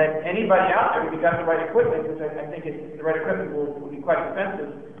 And that anybody out there, if you got the right equipment, which I think the right equipment will be quite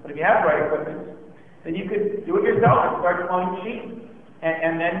expensive, but if you have the right equipment, then you could do it yourself and start cloning sheep,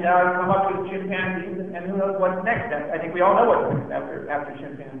 and then come up with chimpanzees, and who knows what's next. I think we all know what's next after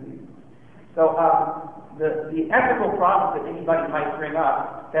chimpanzees. So the ethical problems that anybody might bring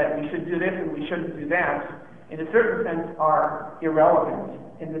up, that we should do this and we shouldn't do that, in a certain sense are irrelevant,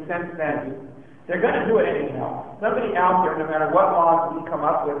 in the sense that they're going to do it anyhow. Somebody out there, no matter what laws we come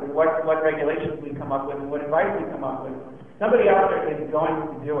up with, and what regulations we come up with, and what advice we come up with, somebody out there is going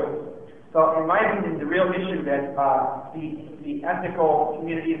to do it. So in my opinion, the real issue that the ethical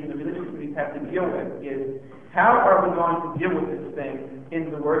communities and the religious communities have to deal with is how are we going to deal with this thing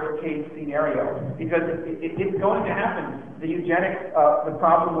in the worst case scenario? Because it's going to happen. The eugenics, the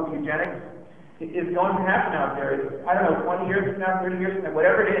problem with eugenics is going to happen out there. I don't know, 20 years from now, 30 years from now,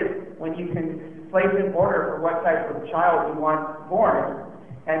 whatever it is, when you can place an order for what type of child you want born,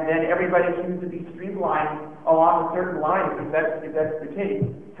 and then everybody seems to be streamlined along a certain line, if that's the case.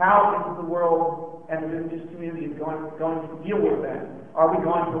 How is the world and the religious community going to deal with that? Are we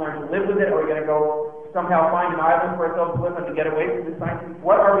going to learn to live with it? Are we going to go somehow find an island for ourselves to live on to get away from the science?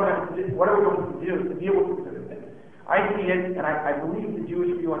 What are we going to do? What are we going to do to deal with this sort of thing? I see it, and I believe the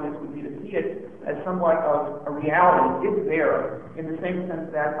Jewish view on this would be to see it as somewhat of a reality. It's there, in the same sense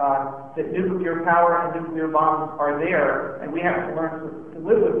that nuclear power and nuclear bombs are there, and we have to learn to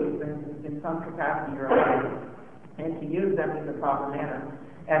live with these things in some capacity or another, and to use them in the proper manner.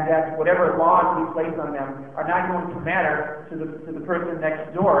 And that whatever laws we place on them are not going to matter to the person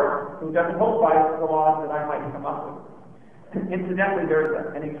next door who doesn't hold by the laws that I might come up with. Incidentally, there's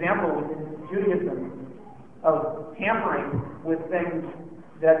an example within Judaism of tampering with things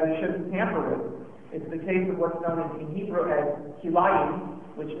that we shouldn't tamper with. It's the case of what's known in Hebrew as kilayim,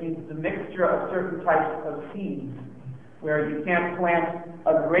 which means the mixture of certain types of seeds, where you can't plant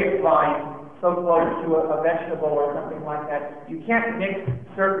a grapevine so close to a vegetable or something like that. You can't mix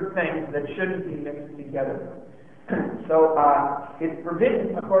certain things that shouldn't be mixed together. So it's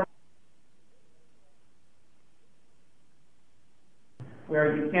forbidden, according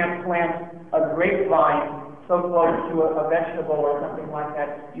where you can't plant a grapevine so close to a vegetable or something like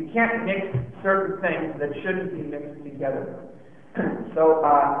that. You can't mix certain things that shouldn't be mixed together. So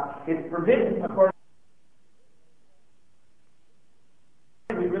it's forbidden, according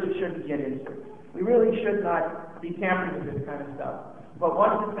we really shouldn't get into. We really should not be tampering with this kind of stuff. But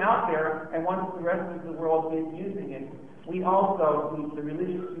once it's out there, and once the rest of the world is using it, we also, the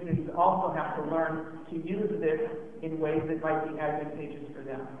religious communities, also have to learn to use this in ways that might be advantageous for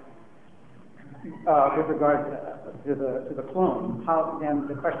them. With regard to the clone, how then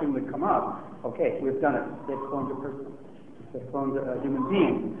the question would come up? Okay, we've done it. They've cloned a person. They've cloned a human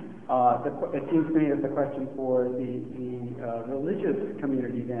being. It seems to me that the question for the religious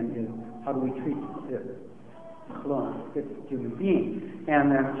community then is, how do we treat this clone, this human being?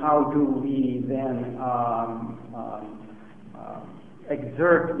 And then how do we then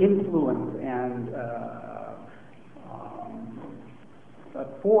exert influence and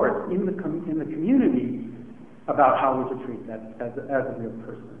force in the community about how we should treat that as a real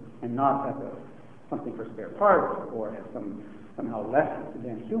person, and not as something for spare parts or as somehow less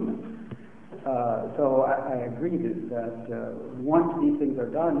than human. So I agree that once these things are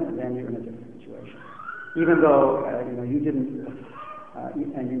done, then you're in a different situation. Even though you didn't,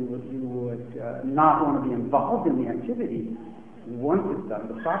 and you would not want to be involved in the activity. Once it's done,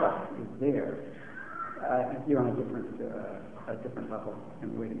 the product is there. You're on a different level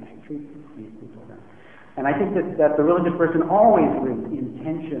in the way that you should treat these people. And I think that the religious person always lives in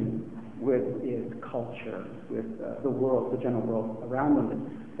tension with its culture, with the world, the general world around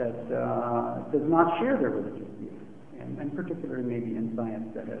them, that does not share their religious views, and particularly maybe in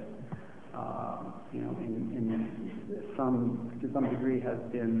science that has, to some degree, has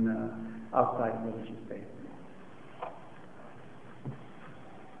been outside religious faith.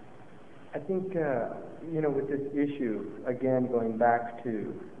 I think, with this issue, again, going back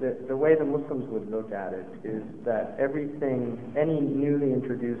to the way the Muslims would look at it is that everything, any newly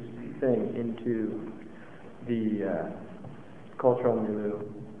introduced thing into the cultural milieu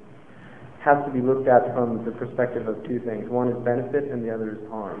has to be looked at from the perspective of two things. One is benefit and the other is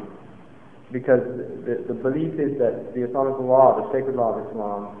harm. Because the belief is that the Islamic law, the sacred law of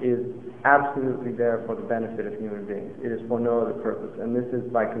Islam, is absolutely there for the benefit of human beings. It is for no other purpose. And this is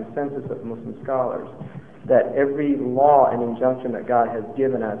by consensus of Muslim scholars, that every law and injunction that God has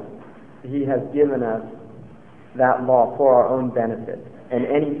given us, He has given us that law for our own benefit. And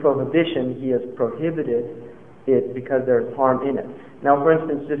any prohibition, He has prohibited it because there is harm in it. Now, for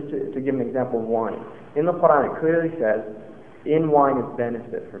instance, just to give an example of wine. In the Quran, it clearly says, in wine is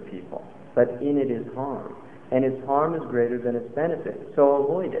benefit for people, but in it is harm. And its harm is greater than its benefit. So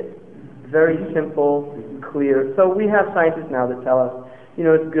avoid it. Very simple, clear. So we have scientists now that tell us,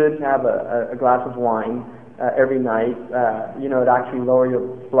 it's good to have a glass of wine every night. It actually lower your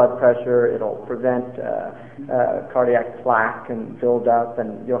blood pressure. It'll prevent cardiac plaque and build up,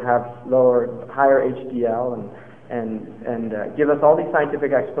 and you'll have higher HDL, and give us all these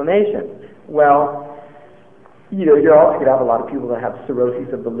scientific explanations. Well, you're also going to have a lot of people that have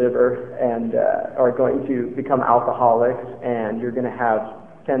cirrhosis of the liver and are going to become alcoholics, and you're going to have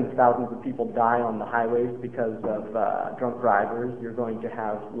tens of thousands of people die on the highways because of drunk drivers. You're going to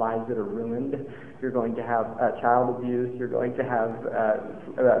have lives that are ruined. You're going to have child abuse. You're going to have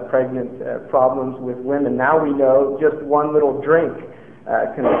pregnant problems with women. Now we know just one little drink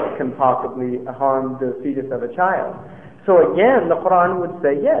can possibly harm the fetus of a child. So again, the Quran would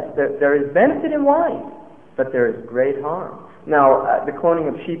say, yes, there is benefit in wine, but there is great harm. Now, the cloning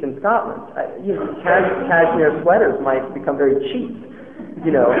of sheep in Scotland, cashmere sweaters might become very cheap,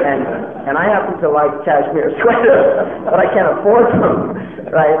 and I happen to like cashmere sweaters, but I can't afford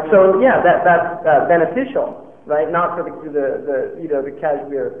them, right? So yeah, that's beneficial, right? Not for the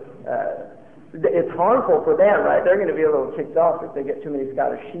cashmere. It's harmful for them, right? They're going to be a little kicked off if they get too many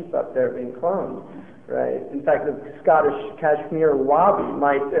Scottish sheep up there being cloned. Right. In fact, the Scottish Kashmir lobby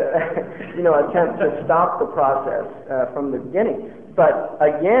might, attempt to stop the process from the beginning. But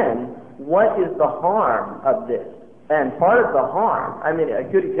again, what is the harm of this? And part of the harm, a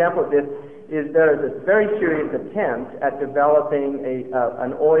good example of this is there is a very serious attempt at developing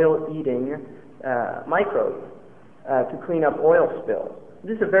an oil-eating microbe to clean up oil spills.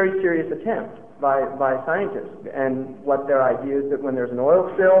 This is a very serious attempt by scientists, and what their idea is that when there's an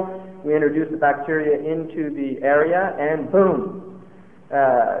oil spill, we introduce the bacteria into the area, and boom,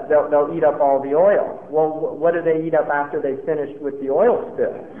 they'll eat up all the oil. Well, what do they eat up after they've finished with the oil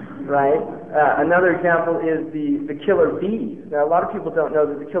spill, right? Another example is the killer bees. Now, a lot of people don't know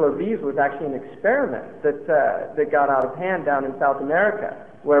that the killer bees was actually an experiment that got out of hand down in South America,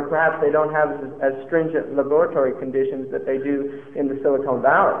 where perhaps they don't have as stringent laboratory conditions that they do in the Silicon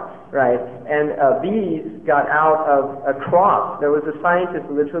Valley, right? And bees got out of a cross. There was a scientist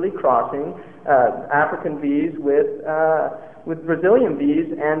literally crossing African bees with Brazilian bees,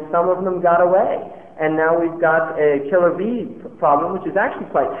 and some of them got away. And now we've got a killer bee problem, which is actually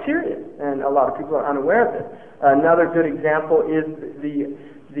quite serious, and a lot of people are unaware of it. Another good example is the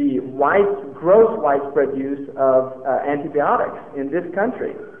gross widespread use of antibiotics in this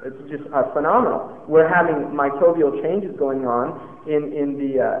country. It's just phenomenal. We're having microbial changes going on in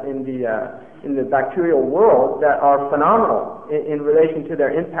the bacterial world that are phenomenal in relation to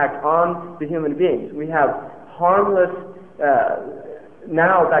their impact on the human beings. We have harmless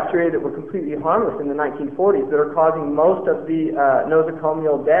now bacteria that were completely harmless in the 1940s that are causing most of the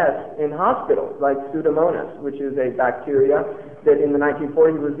nosocomial deaths in hospitals, like Pseudomonas, which is a bacteria that in the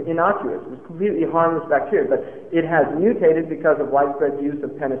 1940s was innocuous. It was completely harmless bacteria, but it has mutated because of widespread use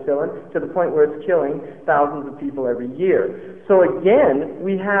of penicillin to the point where it's killing thousands of people every year. So again,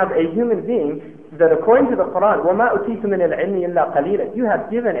 we have a human being that, according to the Quran, وَمَا أُوتِيتُم مِّنَ الْعِلْمِ إِلَّا قَلِيلًا, you have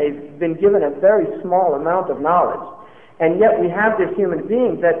been given a very small amount of knowledge. And yet we have this human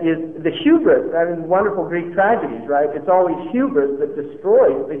being that is the hubris. Wonderful Greek tragedies, right? It's always hubris that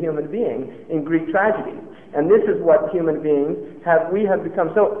destroys the human being in Greek tragedies. And this is what human beings have. We have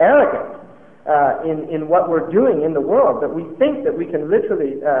become so arrogant in what we're doing in the world that we think that we can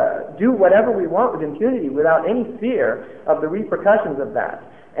literally do whatever we want with impunity without any fear of the repercussions of that.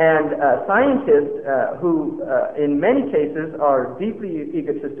 And scientists who in many cases are deeply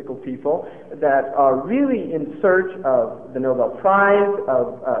egotistical people that are really in search of the Nobel Prize,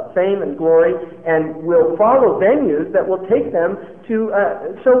 of fame and glory, and will follow venues that will take them to,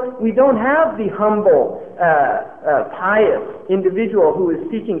 so we don't have the humble, pious individual who is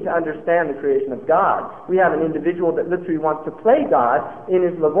seeking to understand the creation of God. We have an individual that literally wants to play God in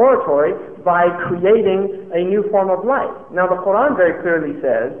his laboratory by creating a new form of life. Now the Quran very clearly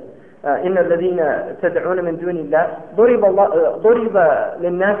says إن الذين تدعون من دون الله ضرب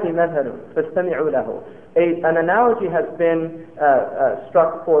للناس مثل فاستمعوا له. An analogy has been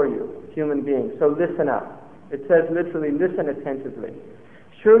struck for you, human beings, so listen up. It says literally, listen attentively.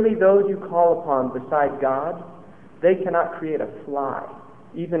 Surely those you call upon beside God, they cannot create a fly,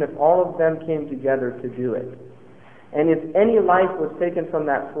 even if all of them came together to do it. And if any life was taken from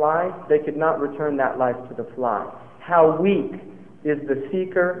that fly, they could not return that life to the fly. How weak is the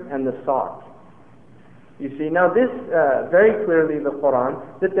seeker and the sought. You see, now this very clearly the Quran,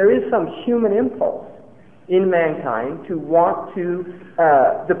 that there is some human impulse in mankind to want to,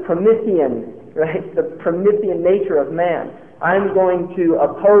 the Promethean, right, the Promethean nature of man. I'm going to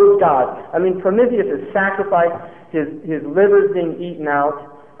oppose God. I mean, Prometheus is sacrificed, his liver's being eaten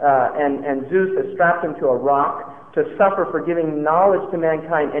out, and Zeus has strapped him to a rock to suffer for giving knowledge to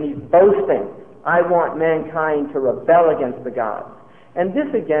mankind, and he's boasting, I want mankind to rebel against the gods. And this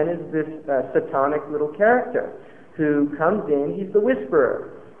again is this satanic little character who comes in, he's the whisperer,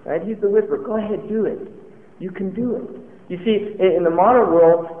 right? He's the whisperer, go ahead, do it. You can do it. You see, in the modern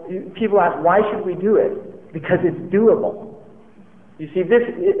world, people ask, why should we do it? Because it's doable. You see, this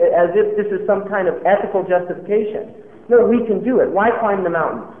as if this is some kind of ethical justification. No, we can do it. Why climb the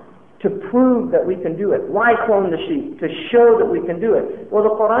mountain? To prove that we can do it. Why clone the sheep? To show that we can do it. Well,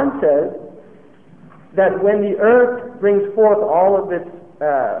 the Quran says that when the earth brings forth all of its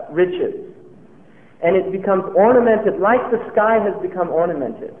riches, and it becomes ornamented like the sky has become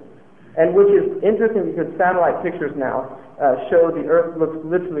ornamented, and which is interesting because satellite pictures now show the earth looks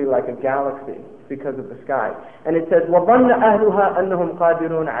literally like a galaxy because of the sky. And it says, وَظَنَّ أَهْلُهَا أَنَّهُمْ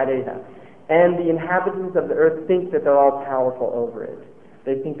قَادِرُونَ عَلَيْهَا. And the inhabitants of the earth think that they're all powerful over it.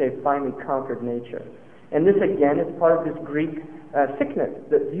 They think they've finally conquered nature. And this again is part of this Greek sickness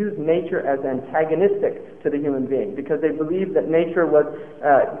that views nature as antagonistic to the human being, because they believed that nature was,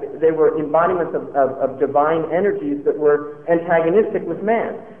 they were embodiments of divine energies that were antagonistic with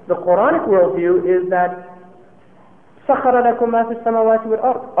man. The Quranic worldview is that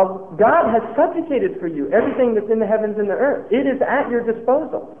God has subjugated for you everything that's in the heavens and the earth. It is at your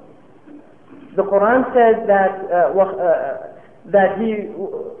disposal. The Quran says that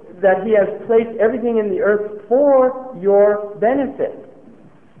He has placed everything in the earth for your benefit.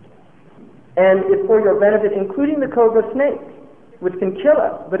 And it's for your benefit, including the cobra snake, which can kill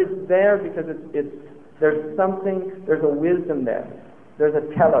us. But it's there because there's a wisdom there. There's a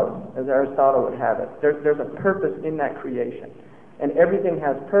telos, as Aristotle would have it. There's a purpose in that creation. And everything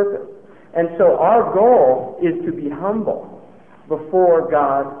has purpose. And so our goal is to be humble before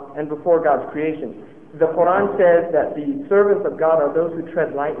God and before God's creation. The Quran says that the servants of God are those who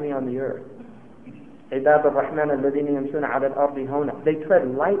tread lightly on the earth. They tread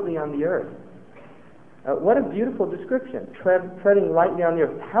lightly on the earth. What a beautiful description. Treading lightly on the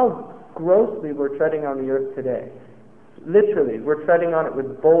earth. How grossly we're treading on the earth today. Literally, we're treading on it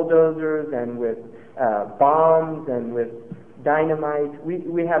with bulldozers and with bombs and with dynamite.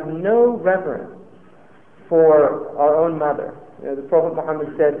 We have no reverence for our own mother. The Prophet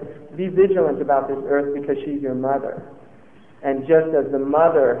Muhammad said, be vigilant about this earth because she's your mother. And just as the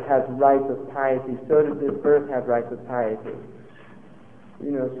mother has rights of piety, so does this earth have rights of piety.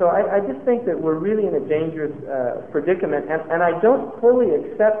 So I just think that we're really in a dangerous predicament, and I don't fully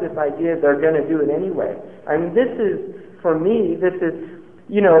accept this idea they're going to do it anyway. I mean, this is, for me,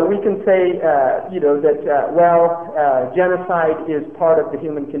 we can say, genocide is part of the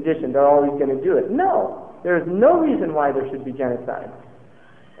human condition. They're always going to do it. No. There is no reason why there should be genocide.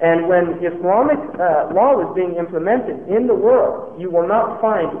 And when Islamic law was being implemented in the world, you will not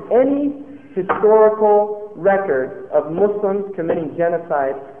find any historical record of Muslims committing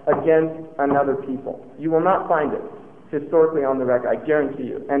genocide against another people. You will not find it historically on the record, I guarantee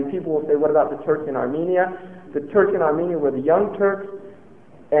you. And people will say, what about the Turks in Armenia? The Turks in Armenia were the young Turks,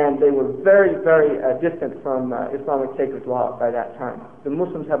 and they were very, very distant from Islamic sacred law by that time. The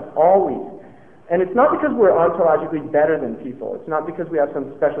Muslims have always, and it's not because we're ontologically better than people. It's not because we have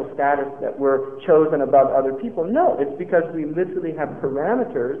some special status that we're chosen above other people. No, it's because we literally have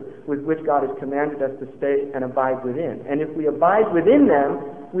parameters with which God has commanded us to stay and abide within. And if we abide within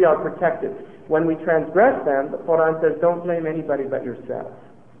them, we are protected. When we transgress them, the Quran says, don't blame anybody but yourself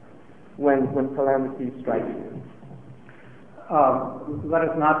when calamity strikes you. Let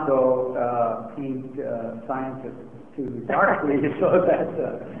us not go paint scientists too darkly so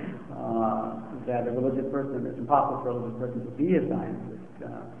that a religious person, it's impossible for a religious person to be a scientist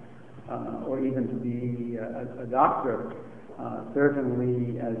or even to be a doctor.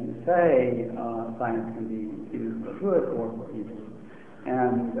 Certainly, as you say, science can be used for good or for evil.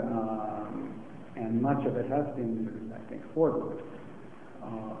 And much of it has been used, I think, for good.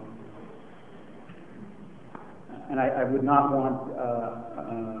 and I would not want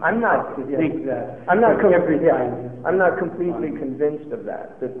to think that I'm not completely convinced of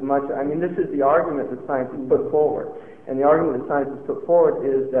that. This is the argument that science has put forward. And the argument that science has put forward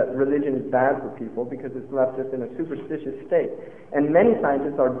is that religion is bad for people because it's left us in a superstitious state. And many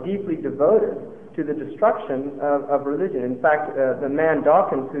scientists are deeply devoted to the destruction of religion. In fact, the man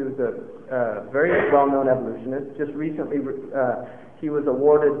Dawkins, who's a very well-known evolutionist, just recently he was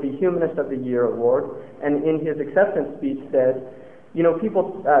awarded the Humanist of the Year award, and in his acceptance speech said,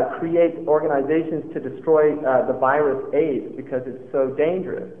 people create organizations to destroy the virus AIDS because it's so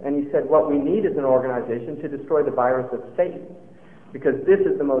dangerous. And he said, what we need is an organization to destroy the virus of Satan, because this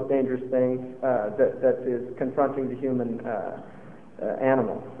is the most dangerous thing that is confronting the human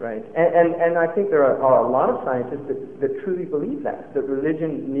animal, right? And I think there are a lot of scientists that truly believe that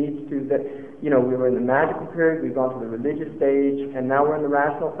religion needs to, we were in the magical period, we've gone to the religious stage, and now we're in the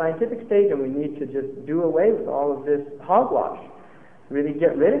rational scientific stage, and we need to just do away with all of this hogwash. Really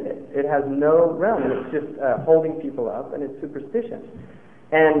get rid of it. It has no realm. It's just holding people up, and it's superstition.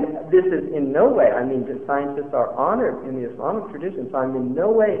 And this is in no way, the scientists are honored in the Islamic tradition, so I'm in no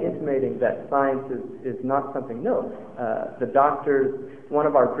way intimating that science is not something new. The doctors, one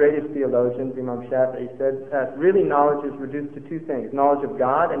of our greatest theologians, Imam Shafi'i, said that really knowledge is reduced to two things, knowledge of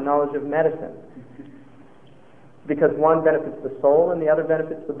God and knowledge of medicine. Because one benefits the soul and the other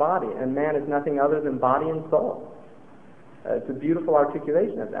benefits the body, and man is nothing other than body and soul. It's a beautiful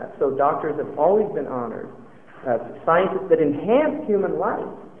articulation of that. So doctors have always been honored. Scientists that enhance human life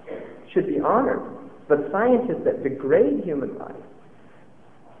should be honored, but scientists that degrade human life,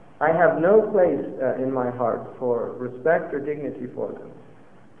 I have no place in my heart for respect or dignity for them.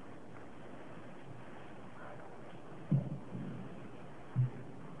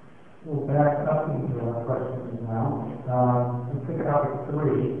 We'll back up into our questions now. Let's pick topic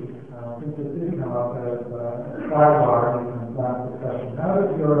 3. Since this didn't come up as a sidebar in the last discussion, how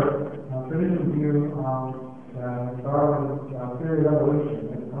does your tradition view Darwin's theory of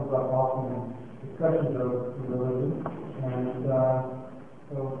evolution? It comes up often in discussions of religion. And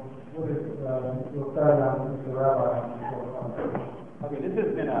so, we'll start out with the rabbi. Okay, this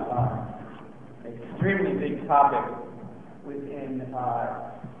has been an extremely big topic within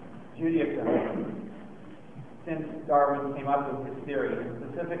Judaism since Darwin came up with his theory,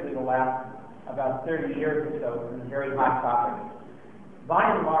 specifically the last about 30 years or so. It's been a very hot topic. By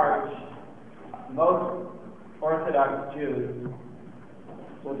and large, most Orthodox Jews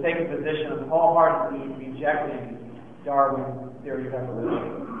will take a position of wholeheartedly rejecting Darwin's theory of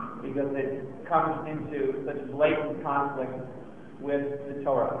evolution because it comes into such blatant conflict with the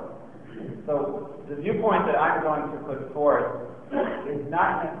Torah. So the viewpoint that I'm going to put forth is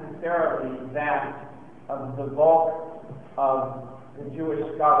not necessarily that of the bulk of the Jewish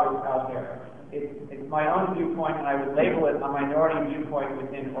scholars out there. It's my own viewpoint, and I would label it a minority viewpoint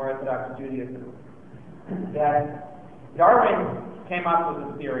within Orthodox Judaism. That Darwin came up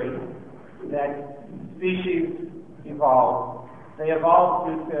with a theory that species evolve. They evolve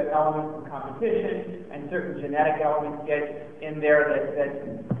due to elements of competition, and certain genetic elements get in there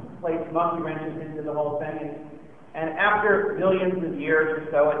that place monkey wrenches into the whole thing. And after millions of years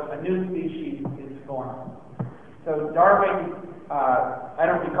or so, a new species is formed. So Darwin, I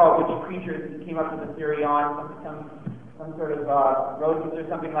don't recall which creatures he came up with the theory on, some sort of rodents or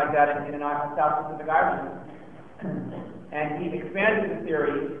something like that in South Pacific Islands. And he expanded the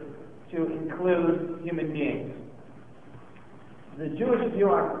theory to include human beings. The Jewish view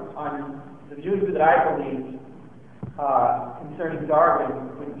on the Jewish view that I believe concerning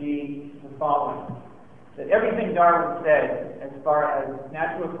Darwin would be the following: that everything Darwin said as far as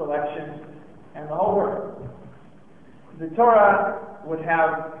natural selection and the whole work, the Torah would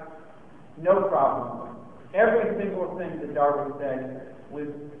have no problem with. Every single thing that Darwin said,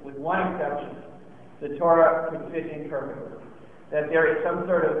 with one exception, the Torah could fit in perfectly. That there is some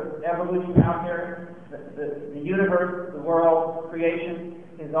sort of evolution out there, the universe, the world, creation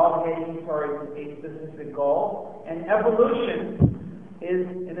is all heading towards a specific goal, and evolution is,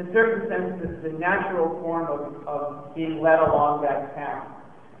 in a certain sense, the natural form of being led along that path.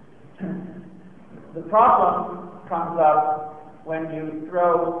 The problem comes up when you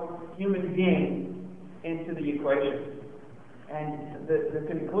throw human beings into the equation. And the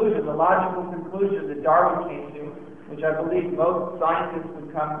conclusion, the logical conclusion that Darwin came to, which I believe most scientists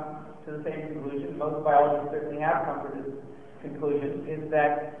would come to the same conclusion, most biologists certainly have come to this conclusion, is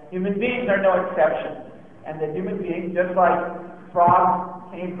that human beings are no exception. And that human beings, just like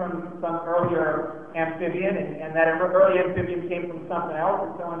frogs came from some earlier amphibian, and that early amphibian came from something else,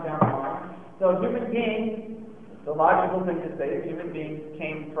 and so on down the line. So human beings, the logical thing to say is human beings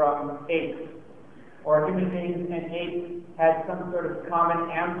came from apes. or human beings and apes had some sort of common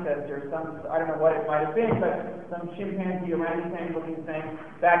ancestor, I don't know what it might have been, but some chimpanzee, orangutan looking thing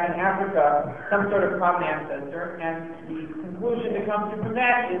back in Africa, some sort of common ancestor, and the conclusion that comes from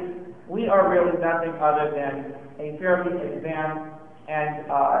that is we are really nothing other than a fairly advanced and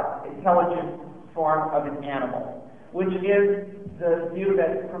intelligent form of an animal, which is the view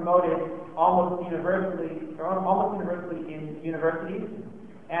that's promoted almost universally in universities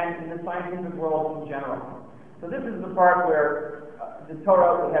and in the scientific world in general. So this is the part where the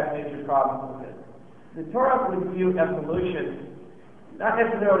Torah would have major problems with it. The Torah would view evolution not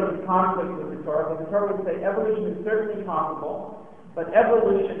necessarily in conflict with the Torah, but the Torah would say evolution is certainly possible, but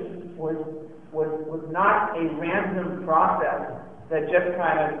evolution was not a random process that just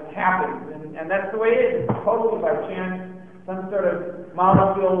kind of happens, and that's the way it is. It's totally by chance. Some sort of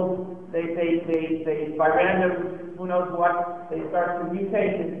molecules, they by random, who knows what, they start to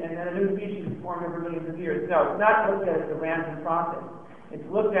mutate, and then a new species is formed over millions of years. No, it's not looked at as a random process. It's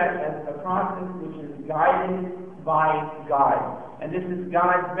looked at as a process which is guided by God. And this is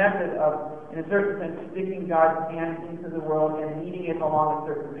God's method of, in a certain sense, sticking God's hand into the world and leading it along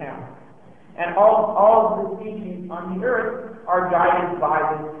a certain path. And all of the species on the earth are guided by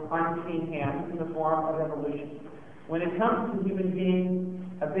this unseen hand in the form of evolution. When it comes to human beings,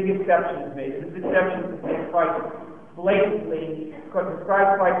 a big exception is made. This exception is quite blatantly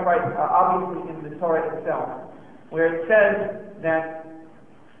described quite obviously in the Torah itself, where it says that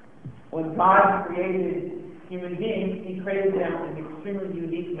when God created human beings, He created them in an extremely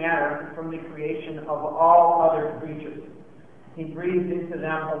unique manner from the creation of all other creatures. He breathed into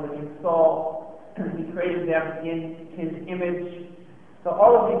them a living soul. He created them in His image. So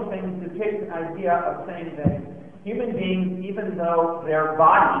all of these things depict an idea of saying that human beings, even though their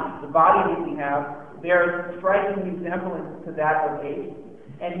bodies, the body that we have, bears striking resemblance to that of apes,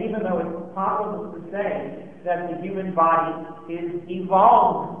 and even though it's possible to say that the human body is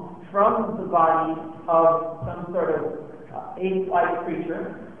evolved from the body of some sort of ape-like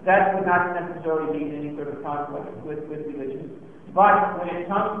creature, that would not necessarily be any sort of conflict with religion. But when it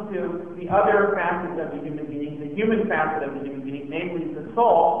comes to the other facets of the human being, the human facet of the human being, namely the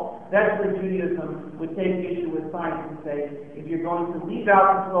soul, that's where Judaism would take issue with science and say, if you're going to leave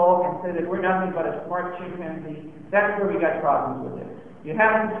out the soul and say that we're nothing but a smart chimpanzee, that's where we got problems with it. You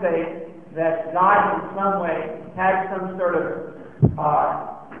have to say that God in some way had some sort of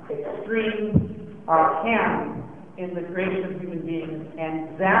extreme hand in the creation of human beings,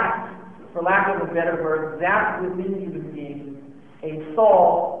 and that, for lack of a better word, that within human beings, a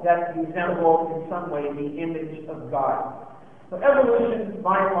soul that resembles in some way the image of God. So evolution,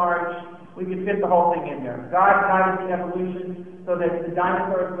 by and large, we could fit the whole thing in there. God guided the evolution so that the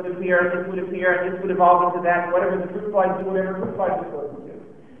dinosaurs would appear, this would appear, and this would evolve into that, whatever the fruit flies do, whatever fruit flies are supposed to do.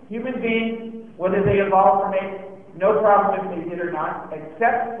 Human beings, whether they evolved from apes, no problem if they did or not,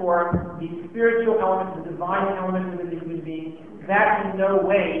 except for the spiritual element, the divine element within the human being, that in no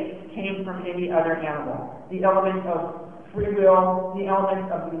way came from any other animal. The element of free will, the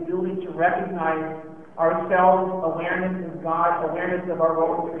element of the ability to recognize ourselves, awareness of God, awareness of our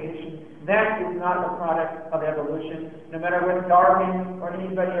role in creation, that is not a product of evolution. No matter what Darwin or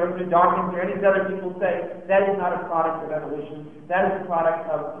anybody or Dawkins or any of the other people say, that is not a product of evolution. That is a product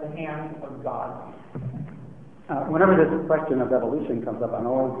of the hand of God. Whenever this question of evolution comes up, I'm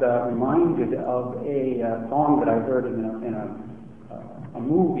always reminded of a song that I heard in a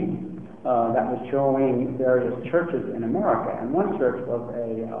movie that was showing various churches in America, and one church was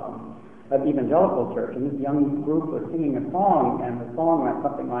an evangelical church, and this young group was singing a song, and the song went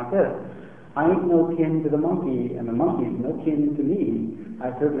something like this: I ain't no kin to the monkey, and the monkey's no kin to me.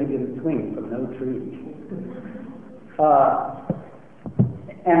 I certainly didn't swing from no tree.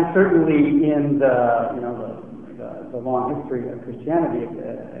 And certainly in the long history of Christianity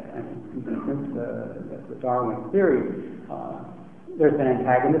and since the Darwin theory, there's been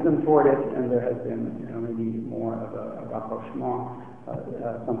antagonism toward it, and there has been maybe more of a rapprochement,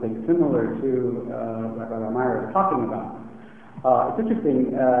 something similar to what Rabbi Meyer is talking about. It's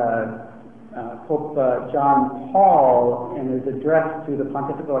interesting, Pope John Paul, in his address to the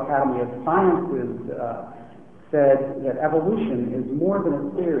Pontifical Academy of Sciences, said that evolution is more than a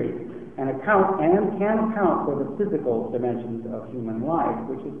theory and can account for the physical dimensions of human life,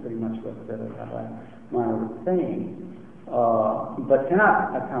 which is pretty much what Rabbi Meyer was saying, but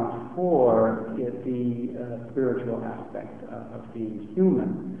cannot account for the spiritual aspect of being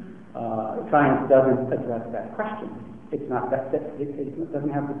human. Science doesn't address that question. It's not it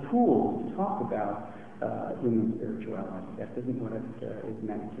doesn't have the tools to talk about human spirituality. That isn't what it is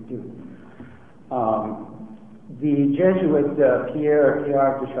meant to do. The Jesuit Pierre de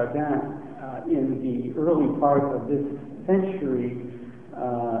Chardin in the early part of this century,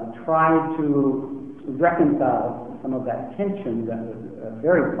 tried to reconcile some of that tension that was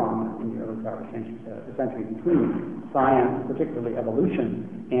very prominent in the early part of the century between science, particularly evolution,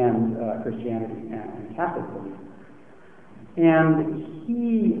 and Christianity and Catholic belief. And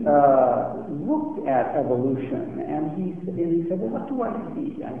he looked at evolution, and he said, well, what do I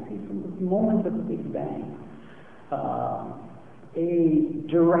see? I see from the moment of the Big Bang a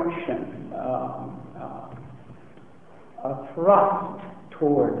direction, a thrust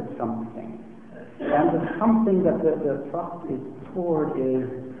toward something. And the something that the thrust is toward is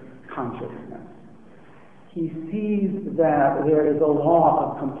consciousness. He sees that there is a law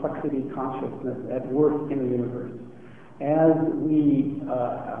of complexity consciousness at work in the universe. As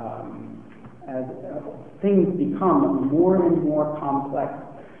things become more and more complex,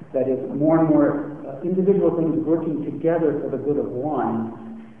 that is, more and more individual things working together for the good of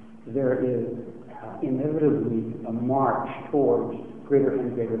one, there is inevitably a march towards greater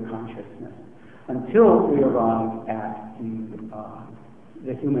and greater consciousness, until we arrive at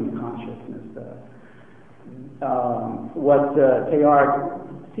the human consciousness. What Teilhard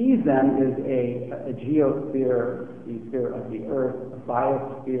sees then is a geosphere, the sphere of the earth, a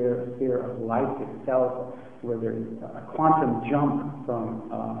biosphere, a sphere of life itself, where there is a quantum jump from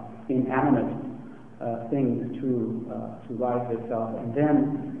inanimate things to life itself, and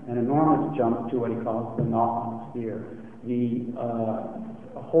then an enormous jump to what he calls the noosphere, the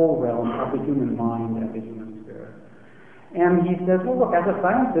whole realm of the human mind and the human spirit. And he says, well, look, as a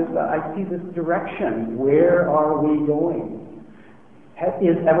scientist, I see this direction. Where are we going?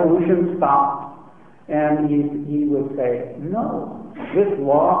 Is evolution stopped? And he would say, no, this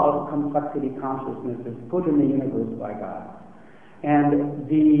law of complexity consciousness is put in the universe by God. And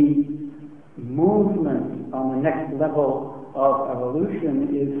the movement on the next level of evolution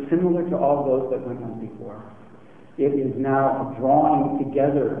is similar to all those that went on before. It is now a drawing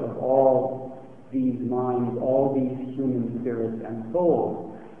together of all these minds, all these human spirits and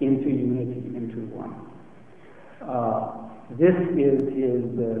souls into unity, into one. This is his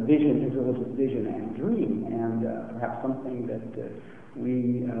vision, his religious vision and dream, and perhaps something that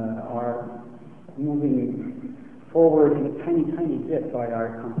we are moving forward in a tiny, tiny bit by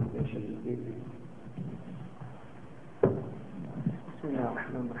our conversation this evening.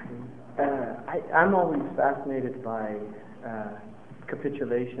 I'm always fascinated by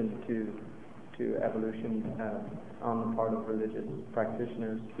capitulation to evolution on the part of religious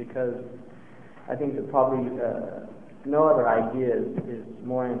practitioners, because I think that probably no other idea is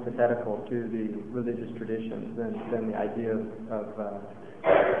more antithetical to the religious traditions than the idea of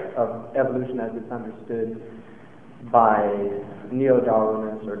evolution as it's understood by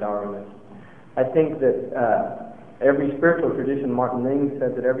neo-Darwinists or Darwinists. I think that every spiritual tradition, Martin Ling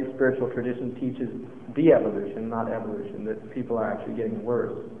said that every spiritual tradition teaches de-evolution, not evolution, that people are actually getting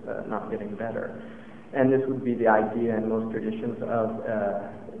worse, not getting better. And this would be the idea in most traditions of,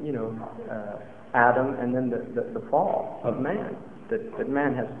 Adam and then the fall of man, that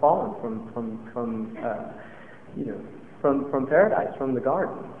man has fallen from paradise, from the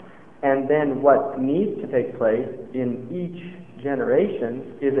garden. And then what needs to take place in each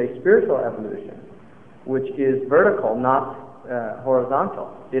generation is a spiritual evolution, which is vertical, not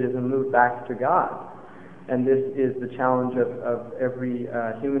horizontal. It is a move back to God. And this is the challenge of every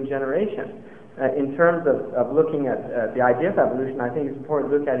human generation. In terms of looking at the idea of evolution, I think it's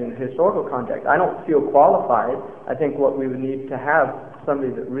important to look at it in historical context. I don't feel qualified. I think what we would need to have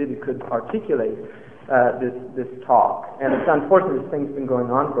somebody that really could articulate this talk. And it's unfortunate this thing's been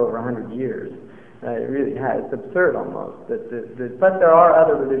going on for over 100 years. It really has. It's absurd almost. But there are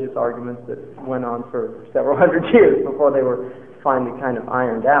other religious arguments that went on for several hundred years before they were finally kind of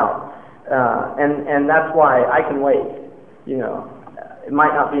ironed out. And that's why I can wait. It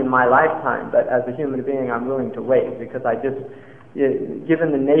might not be in my lifetime, but as a human being, I'm willing to wait, because given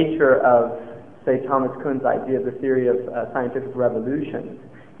the nature of, say, Thomas Kuhn's idea of the theory of scientific revolution,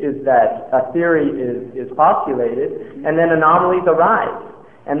 is that a theory is postulated, and then anomalies arise,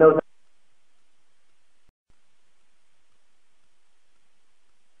 and those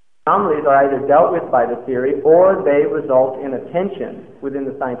anomalies are either dealt with by the theory, or they result in a tension within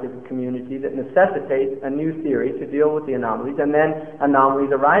the scientific community that necessitates a new theory to deal with the anomalies, and then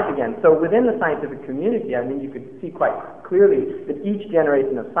anomalies arise again. So within the scientific community, you could see quite clearly that each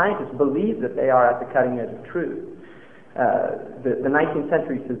generation of scientists believes that they are at the cutting edge of truth. The 19th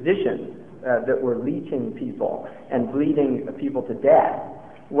century physicians that were leeching people and bleeding people to death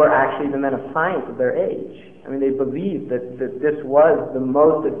were actually the men of science of their age. They believed that this was the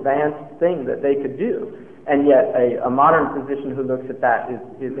most advanced thing that they could do. And yet a modern physician who looks at that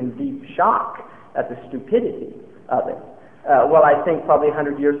is in deep shock at the stupidity of it. Well, I think probably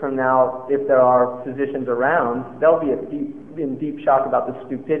 100 years from now, if there are physicians around, they'll be in deep shock about the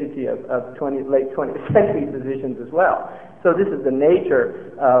stupidity of late 20th century physicians as well. So this is the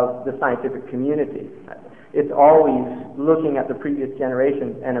nature of the scientific community. It's always looking at the previous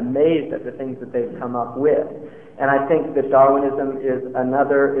generations and amazed at the things that they've come up with. And I think that Darwinism is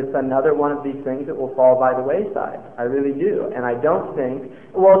another one of these things that will fall by the wayside. I really do. And I don't think,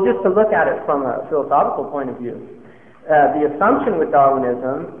 well, just to look at it from a philosophical point of view, the assumption with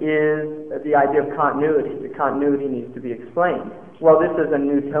Darwinism is the idea of continuity. The continuity needs to be explained. Well, this is a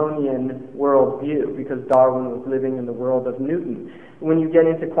Newtonian worldview because Darwin was living in the world of Newton. When you get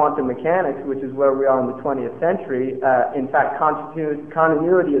into quantum mechanics, which is where we are in the 20th century, in fact,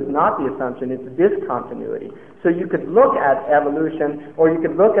 continuity is not the assumption, it's discontinuity. So you could look at evolution, or you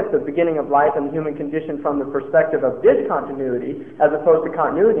could look at the beginning of life and the human condition from the perspective of discontinuity as opposed to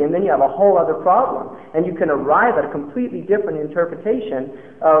continuity, and then you have a whole other problem. And you can arrive at a completely different interpretation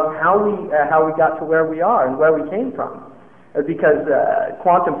of how we got to where we are and where we came from. Because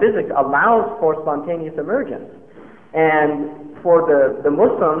quantum physics allows for spontaneous emergence. And for the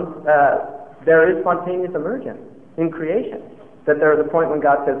Muslims, there is spontaneous emergence in creation. That there is a point when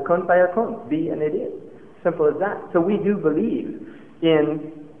God says, kun fayakun, be and it is. Simple as that. So we do believe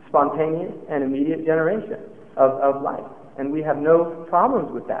in spontaneous and immediate generation of life. And we have no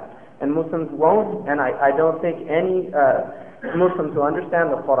problems with that. And Muslims won't, and I don't think any Muslims who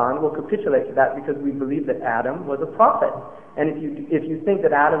understand the Quran will capitulate to that because we believe that Adam was a prophet. And if you think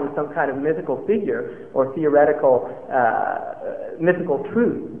that Adam is some kind of mythical figure or theoretical mythical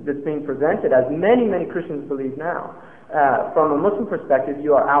truth that's being presented, as many Christians believe now, from a Muslim perspective,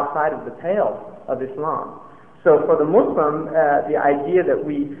 you are outside of the pale of Islam. So for the Muslim, the idea that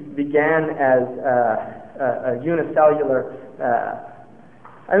we began as a unicellular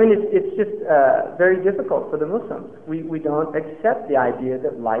it's just very difficult for the Muslims. We don't accept the idea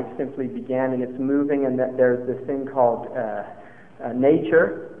that life simply began and it's moving and that there's this thing called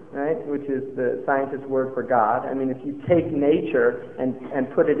nature, right, which is the scientist's word for God. I mean, if you take nature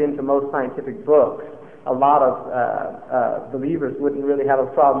and put it into most scientific books, a lot of believers wouldn't really have a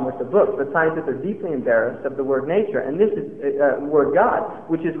problem with the book, but scientists are deeply embarrassed of the word nature, and this is word God,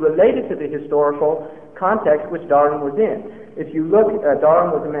 which is related to the historical context which Darwin was in. If you look,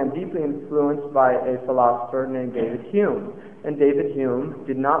 Darwin was a man deeply influenced by a philosopher named David Hume, and David Hume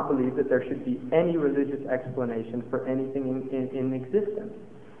did not believe that there should be any religious explanation for anything in existence.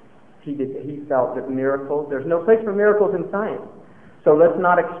 He felt that miracles, there's no place for miracles in science. So let's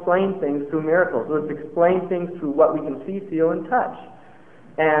not explain things through miracles. Let's explain things through what we can see, feel, and touch.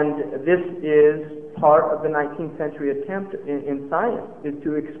 And this is part of the 19th century attempt in science, is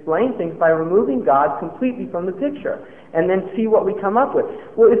to explain things by removing God completely from the picture and then see what we come up with.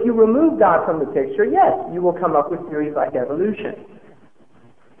 Well, if you remove God from the picture, yes, you will come up with theories like evolution.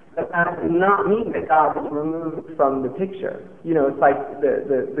 But that does not mean that God is removed from the picture. You know, it's like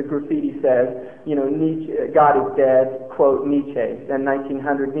the graffiti says, you know, Nietzsche, God is dead, quote Nietzsche. Then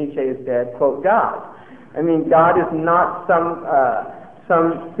 1900, Nietzsche is dead, quote God. I mean, God is not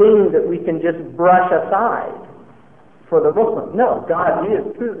some thing that we can just brush aside for the Muslim. No, God is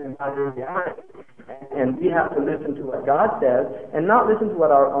truly God is reality. And we have to listen to what God says and not listen to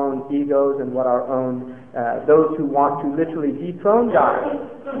what our own egos and what our own, those who want to literally dethrone God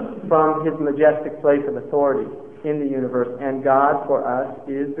from his majestic place of authority in the universe. And God for us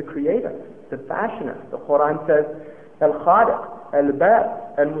is the creator, the fashioner. The Quran says, Al-Khaliq,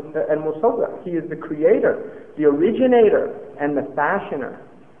 Al-Bab, Al-Musawwir. He is the creator, the originator, and the fashioner.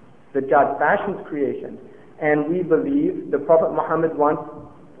 That God fashions creation. And we believe the Prophet Muhammad once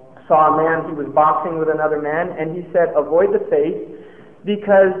saw a man, he was boxing with another man, and he said, avoid the faith,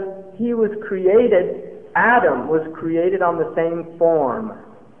 because he was created, Adam was created on the same form.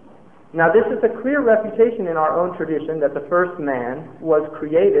 Now this is a clear refutation in our own tradition that the first man was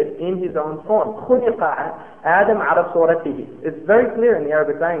created in his own form. Adam ala suratihi. It's very clear in the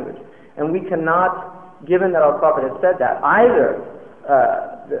Arabic language. And we cannot, given that our Prophet has said that, either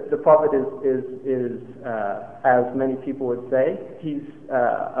the Prophet is as many people would say, he's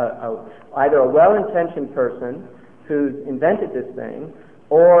either a well-intentioned person who's invented this thing,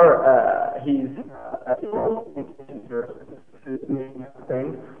 or he's a ill-intentioned person who's making up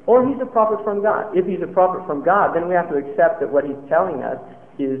things, or he's a prophet from God. If he's a prophet from God, then we have to accept that what he's telling us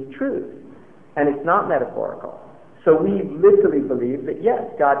is truth, and it's not metaphorical. So we literally believe that, yes,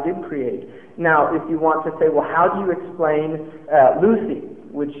 God did create. Now, if you want to say, well, how do you explain Lucy,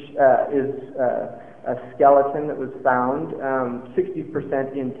 which is a skeleton that was found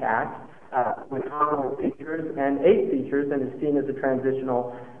 60% intact, with nominal features and 8 features, and is seen as a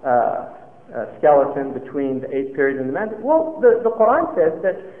transitional skeleton between the 8th period and the man. Well, the Quran says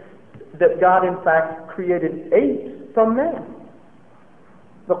that God in fact created 8 from man.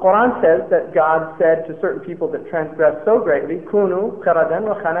 The Quran says that God said to certain people that transgressed so greatly, Kunu, Qaradan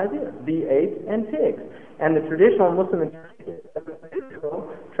wa Khanazir, be apes and pigs. And the traditional Muslim interpretation is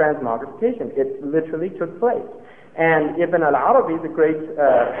transmogrification. It literally took place. And Ibn al-Arabi, the great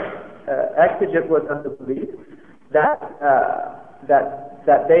exegete, was of the belief that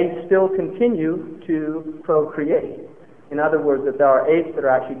they still continue to procreate. In other words, that there are apes that are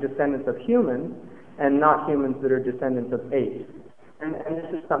actually descendants of humans and not humans that are descendants of apes. And this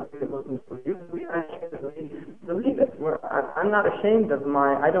is something that Muslims believe. We actually believe it. I'm not ashamed of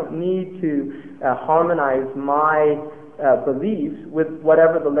I don't need to harmonize my beliefs with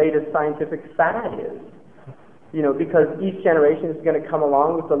whatever the latest scientific fad is. Because each generation is going to come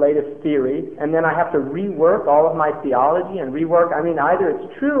along with the latest theory, and then I have to rework all of my theology and either it's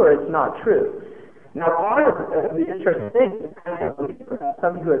true or it's not true. Now, part of the interesting thing is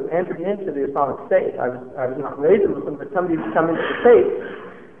somebody who has entered into the Islamic State. I was not raised a Muslim, but somebody who's come into the faith.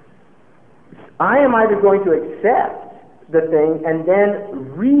 I am either going to accept the thing and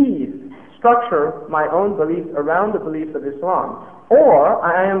then restructure my own beliefs around the beliefs of Islam, or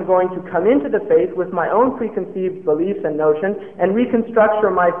I am going to come into the faith with my own preconceived beliefs and notions and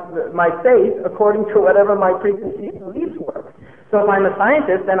reconstructure my faith according to whatever my preconceived beliefs were. So if I'm a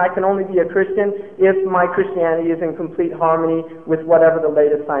scientist, then I can only be a Christian if my Christianity is in complete harmony with whatever the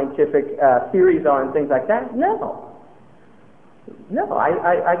latest scientific theories are and things like that. No,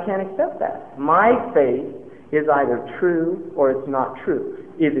 I can't accept that. My faith is either true or it's not true.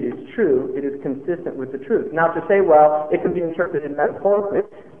 If it is true, it is consistent with the truth. Now to say, well, it can be interpreted metaphorically,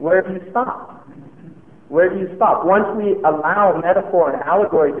 where do you stop? Where do you stop? Once we allow metaphor and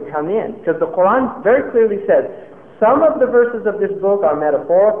allegory to come in, because the Quran very clearly says, some of the verses of this book are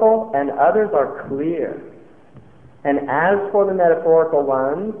metaphorical and others are clear. And as for the metaphorical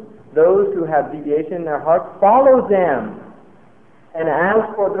ones, those who have deviation in their hearts, follow them. And as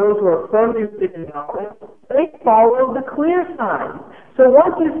for those who are firmly rooted in knowledge, they follow the clear signs. So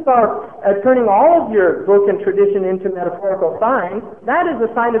once you start turning all of your book and tradition into metaphorical signs, that is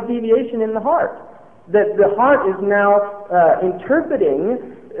a sign of deviation in the heart. That the heart is now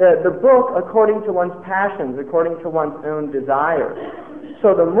interpreting the book according to one's passions, according to one's own desires.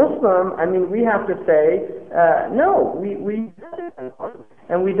 So the Muslim, we have to say, no, we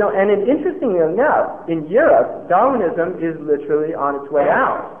and we don't. And interestingly enough, in Europe, Darwinism is literally on its way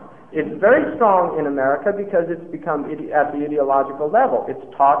out. It's very strong in America because it's become at the ideological level. It's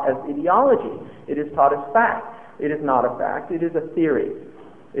taught as ideology. It is taught as fact. It is not a fact. It is a theory.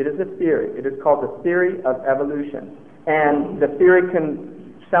 It is a theory. It is called the theory of evolution. And the theory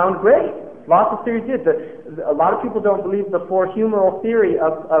can sound great. Lots of theories did. A lot of people don't believe the four-humoral theory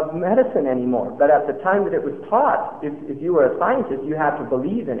of medicine anymore. But at the time that it was taught, if you were a scientist, you had to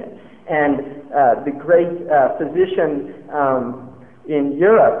believe in it. And the great physician in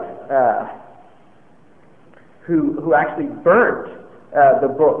Europe who actually burnt the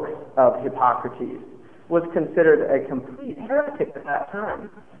book of Hippocrates was considered a complete heretic at that time.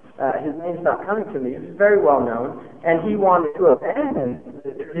 His name's not coming to me. He's very well known, and he wanted to abandon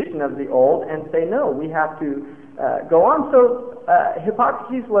the tradition of the old and say, no, we have to go on. So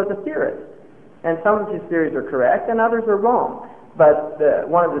Hippocrates was a theorist, and some of his theories are correct, and others are wrong. But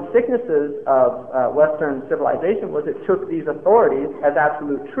one of the sicknesses of Western civilization was it took these authorities as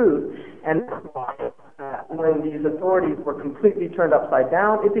absolute truth, and when these authorities were completely turned upside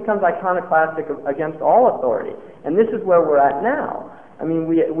down, it becomes iconoclastic against all authority. And this is where we're at now.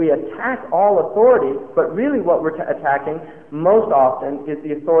 We attack all authority, but really what we're attacking most often is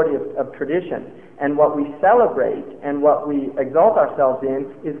the authority of tradition. And what we celebrate and what we exalt ourselves in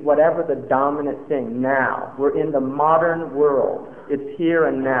is whatever the dominant thing now. We're in the modern world. It's here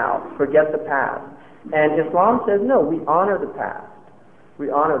and now. Forget the past. And Islam says, no, we honor the past.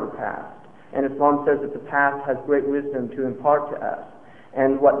 We honor the past. And Islam says that the past has great wisdom to impart to us.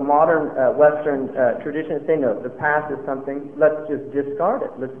 And what modern Western traditions say, no, the past is something, let's just discard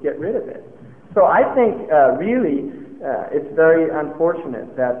it, let's get rid of it. So I think really it's very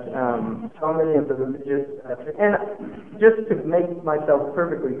unfortunate that so many of the religious, and just to make myself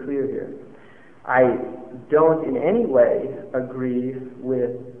perfectly clear here, I don't in any way agree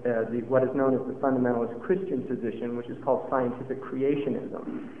with what is known as the fundamentalist Christian position, which is called scientific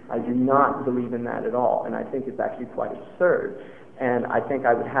creationism. I do not believe in that at all, and I think it's actually quite absurd. And I think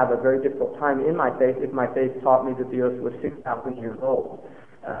I would have a very difficult time in my faith if my faith taught me that the earth was 6,000 years old.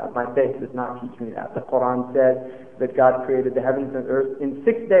 My faith does not teach me that. The Quran says that God created the heavens and earth in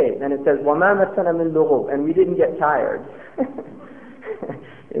 6 days, and it says, وَمَا مَسَّنَا مِن لُغُوبٍ, and we didn't get tired.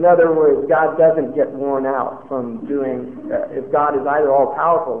 In other words, God doesn't get worn out from doing, if God is either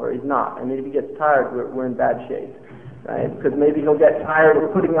all-powerful or he's not. I mean, if he gets tired, we're in bad shape, right? Because maybe he'll get tired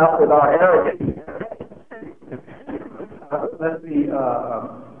of putting up with our arrogance. Let's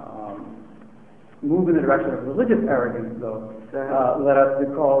move in the direction of religious arrogance, though. Let us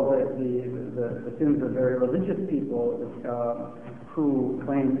recall the sins of very religious people who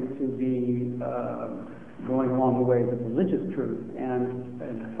claim to be going along the ways of religious truth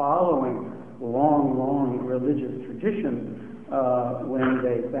and following long religious traditions when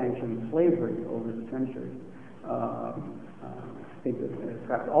they sanctioned slavery over the centuries. I think that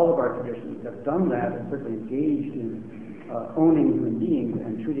perhaps all of our traditions have done that and certainly engaged in owning human beings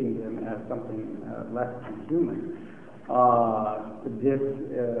and treating them as something less than human. This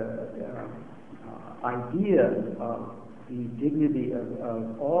idea of the dignity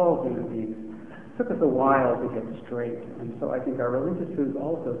of all human beings took us a while to get straight, and so I think our religious truths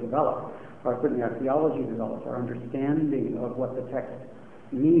also developed, or certainly our theology developed, our understanding of what the text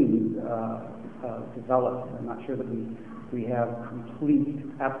means developed. I'm not sure that we have complete,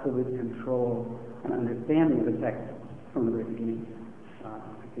 absolute control and understanding of the text from the very beginning.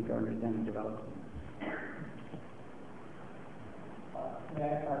 I think our understanding developed.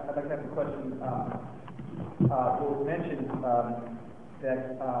 I'd like to ask a question. It was mentioned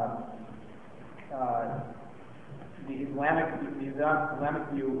that the Islamic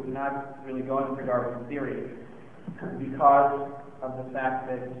view is not really going to Darwin's theory because of the fact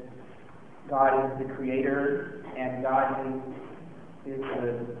that God is the creator and God is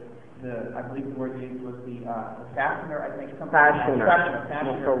the I believe the word used was the fashioner, I think. Fashioner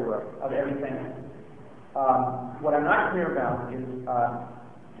of everything. What I'm not clear about is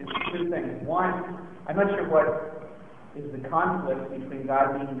two things. One, I'm not sure what is the conflict between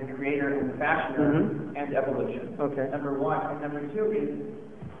God being the creator and the fashioner and evolution. Okay. Number one. And number two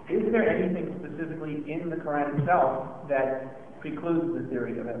is there anything specifically in the Quran itself that precludes the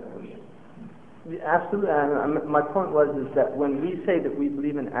theory of evolution? Absolutely. My point was that when we say that we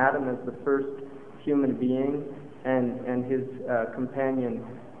believe in Adam as the first human being and his companion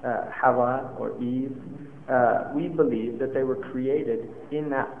Hawa or Eve, we believe that they were created in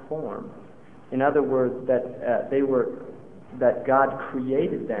that form. In other words, that God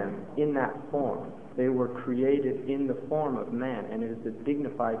created them in that form. They were created in the form of man, and it is a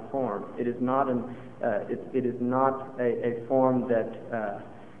dignified form. It is not a form that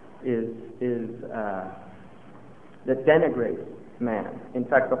that denigrates man. In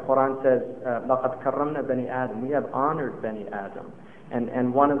fact, the Quran says, "Laqad karramna bani Adam." We have honored Bani Adam,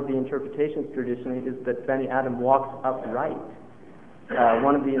 and one of the interpretations traditionally is that Bani Adam walks upright.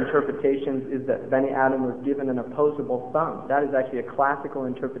 One of the interpretations is that Bani Adam was given an opposable thumb. That is actually a classical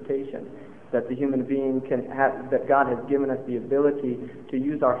interpretation, that the human being that God has given us the ability to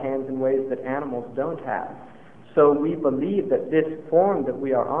use our hands in ways that animals don't have. So we believe that this form that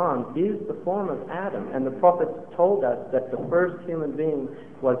we are on is the form of Adam, and the prophets told us that the first human being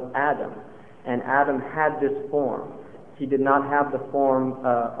was Adam, and Adam had this form. He did not have the form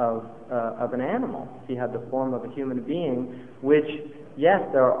of an animal. He had the form of a human being, which, yes,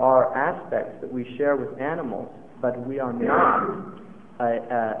 there are aspects that we share with animals, but we are not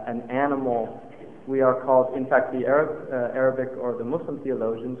an animal. We are called, in fact, the Arabic or the Muslim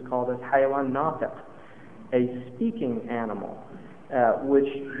theologians called us hayawan natiq, a speaking animal, which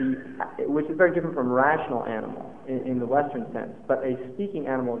is very different from rational animal in the Western sense. But a speaking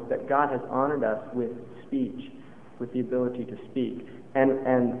animal is that God has honored us with speech, with the ability to speak.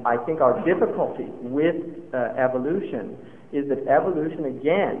 And I think our difficulty with evolution is that evolution,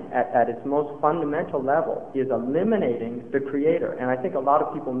 again, at its most fundamental level, is eliminating the creator. And I think a lot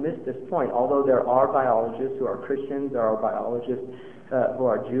of people miss this point. Although there are biologists who are Christians, there are biologists who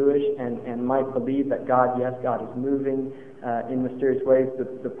are Jewish and might believe that God is moving in mysterious ways.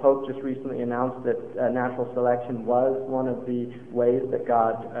 The Pope just recently announced that natural selection was one of the ways that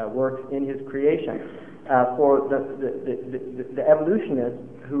God works in his creation. For the evolutionist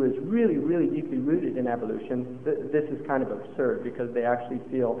who is really, really deeply rooted in evolution, this is kind of absurd because they actually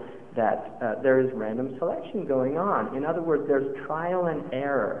feel that there is random selection going on. In other words, there's trial and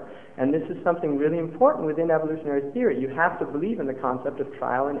error. And this is something really important within evolutionary theory. You have to believe in the concept of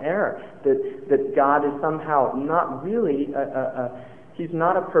trial and error, that God is somehow not really he's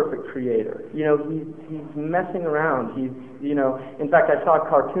not a perfect creator. He's messing around. In fact, I saw a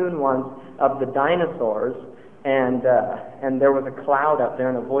cartoon once of the dinosaurs, and there was a cloud up there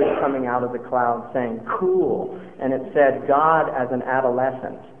and a voice coming out of the cloud saying, "Cool," and it said, "God as an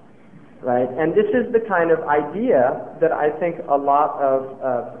adolescent." Right? And this is the kind of idea that I think a lot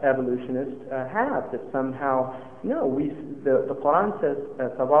of evolutionists have, that somehow, no, the Quran says,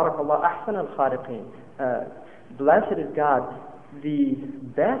 Tabarakallah ahsan al-khaliqeen, blessed is God, the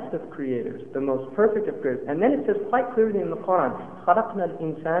best of creators, the most perfect of creators. And then it says quite clearly in the Quran, خَلَقْنَا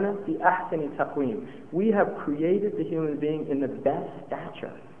الْإِنسَانَ فِي أَحْسَنِ تَقْوِيمٍ, we have created the human being in the best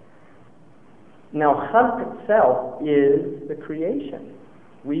stature. Now, khalq itself is the creation.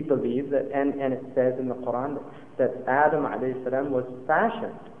 We believe that, and it says in the Quran that Adam alayhi salam was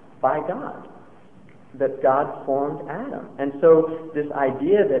fashioned by God, that God formed Adam. And so this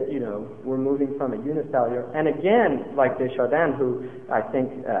idea that, we're moving from a unicellular, and again, like Desjardins, who I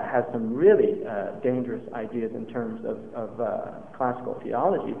think has some really dangerous ideas in terms of classical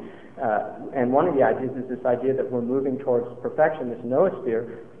theology, and one of the ideas is this idea that we're moving towards perfection, this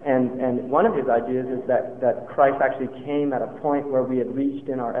noosphere, and one of his ideas is that Christ actually came at a point where we had reached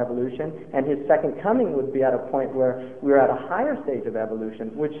in our evolution, and his second coming would be at a point where we're at a higher stage of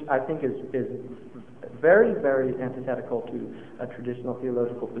evolution, which I think is very, very antithetical to a traditional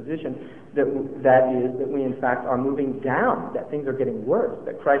theological position, that is that we in fact are moving down, that things are getting worse,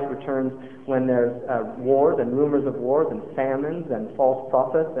 that Christ returns when there's wars and rumors of wars and famines and false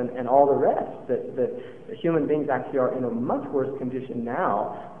prophets and all the rest, that human beings actually are in a much worse condition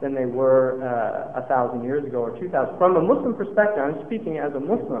now than they were 1,000 years ago or 2,000. From a Muslim perspective, I'm speaking as a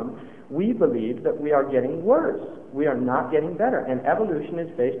Muslim, we believe that we are getting worse. We are not getting better. And evolution is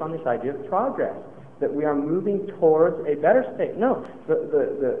based on this idea of progress, that we are moving towards a better state. No,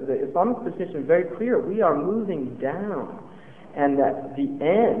 the Islamic position is very clear. We are moving down, and that the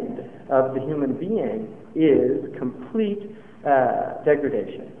end of the human being is complete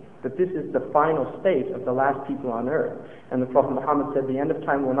degradation, that this is the final state of the last people on earth. And the Prophet Muhammad said the end of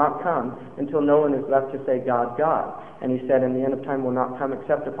time will not come until no one is left to say God, God. And he said, and the end of time will not come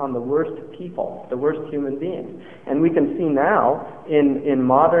except upon the worst people, the worst human beings. And we can see now in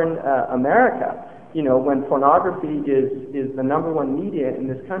modern America, when pornography is the number one media in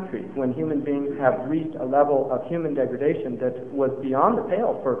this country, when human beings have reached a level of human degradation that was beyond the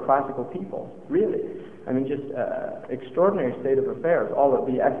pale for classical people, really. I mean, just extraordinary state of affairs, all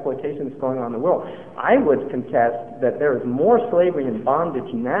of the exploitation that's going on in the world. I would contest that there is more slavery and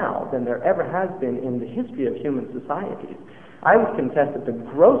bondage now than there ever has been in the history of human societies. I would contest that the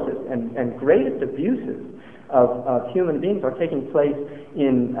grossest and greatest abuses of human beings are taking place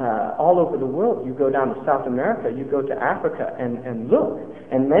in all over the world. You go down to South America, you go to Africa, and look.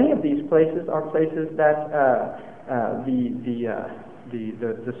 And many of these places are places that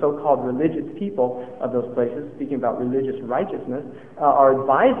the so-called religious people of those places, speaking about religious righteousness, are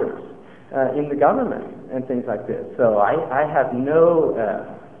advisors in the government and things like this. So I have no,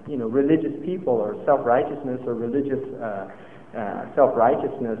 religious people or self-righteousness or religious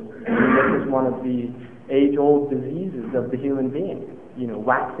self-righteousness. This is one of the age-old diseases of the human being,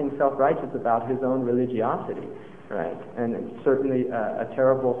 waxing self-righteous about his own religiosity, right? And it's certainly a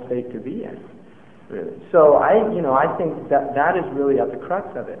terrible state to be in, really. So I think that is really at the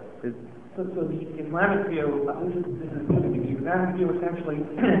crux of it. So the Islamic view, this is the Islamic view essentially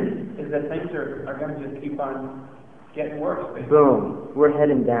is that things are going to just keep on getting worse. Basically. Boom, we're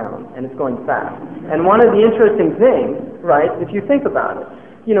heading down, and it's going fast. And one of the interesting things, right, if you think about it,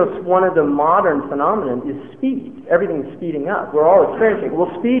 one of the modern phenomenon is speed. Everything's speeding up. We're all experiencing. Well,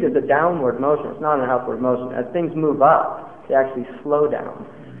 speed is a downward motion. It's not an upward motion. As things move up, they actually slow down,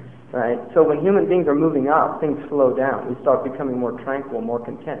 right? So when human beings are moving up, things slow down. We start becoming more tranquil, more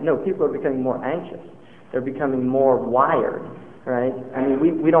content. No, people are becoming more anxious. They're becoming more wired, right? I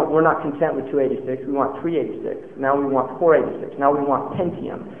mean, we're not content with 286. We want 386. Now we want 486. Now we want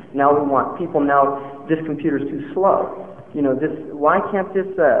Pentium. Now we want this computer's too slow. Why can't this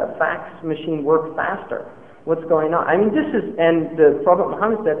fax machine work faster? What's going on? I mean, and the Prophet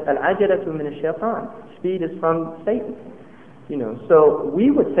Muhammad said, Al-ajalatu min ash-shaytan. Speed is from Satan. So we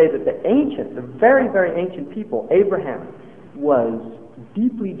would say that the very, very ancient people, Abraham was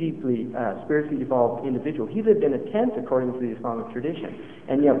deeply, deeply spiritually evolved individual. He lived in a tent according to the Islamic tradition,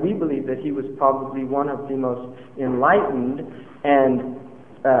 and yet we believe that he was probably one of the most enlightened and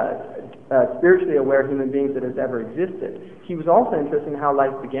spiritually aware human beings that has ever existed. He was also interested in how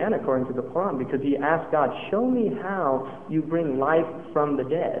life began according to the Quran, because he asked God, show me how you bring life from the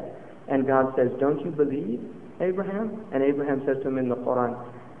dead. And God says, don't you believe, Abraham? And Abraham says to him in the Quran,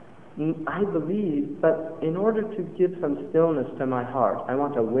 I believe, but in order to give some stillness to my heart, I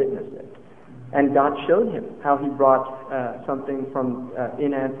want to witness it. And God showed him how he brought something from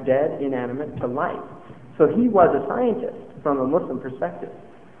dead, inanimate, to life. So he was a scientist from a Muslim perspective.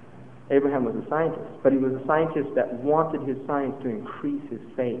 Abraham was a scientist, but he was a scientist that wanted his science to increase his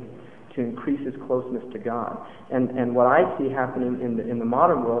faith, to increase his closeness to God. And what I see happening in the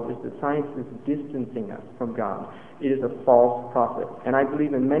modern world is that science is distancing us from God. It is a false prophet. And I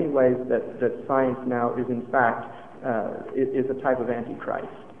believe in many ways that science now is in fact is a type of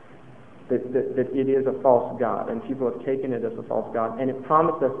antichrist. That it is a false God, and people have taken it as a false God, and it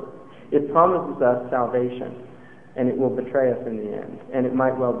promises us salvation, and it will betray us in the end, and it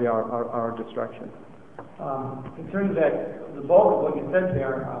might well be our destruction. In terms of that, the bulk of what you said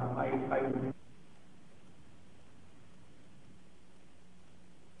there, I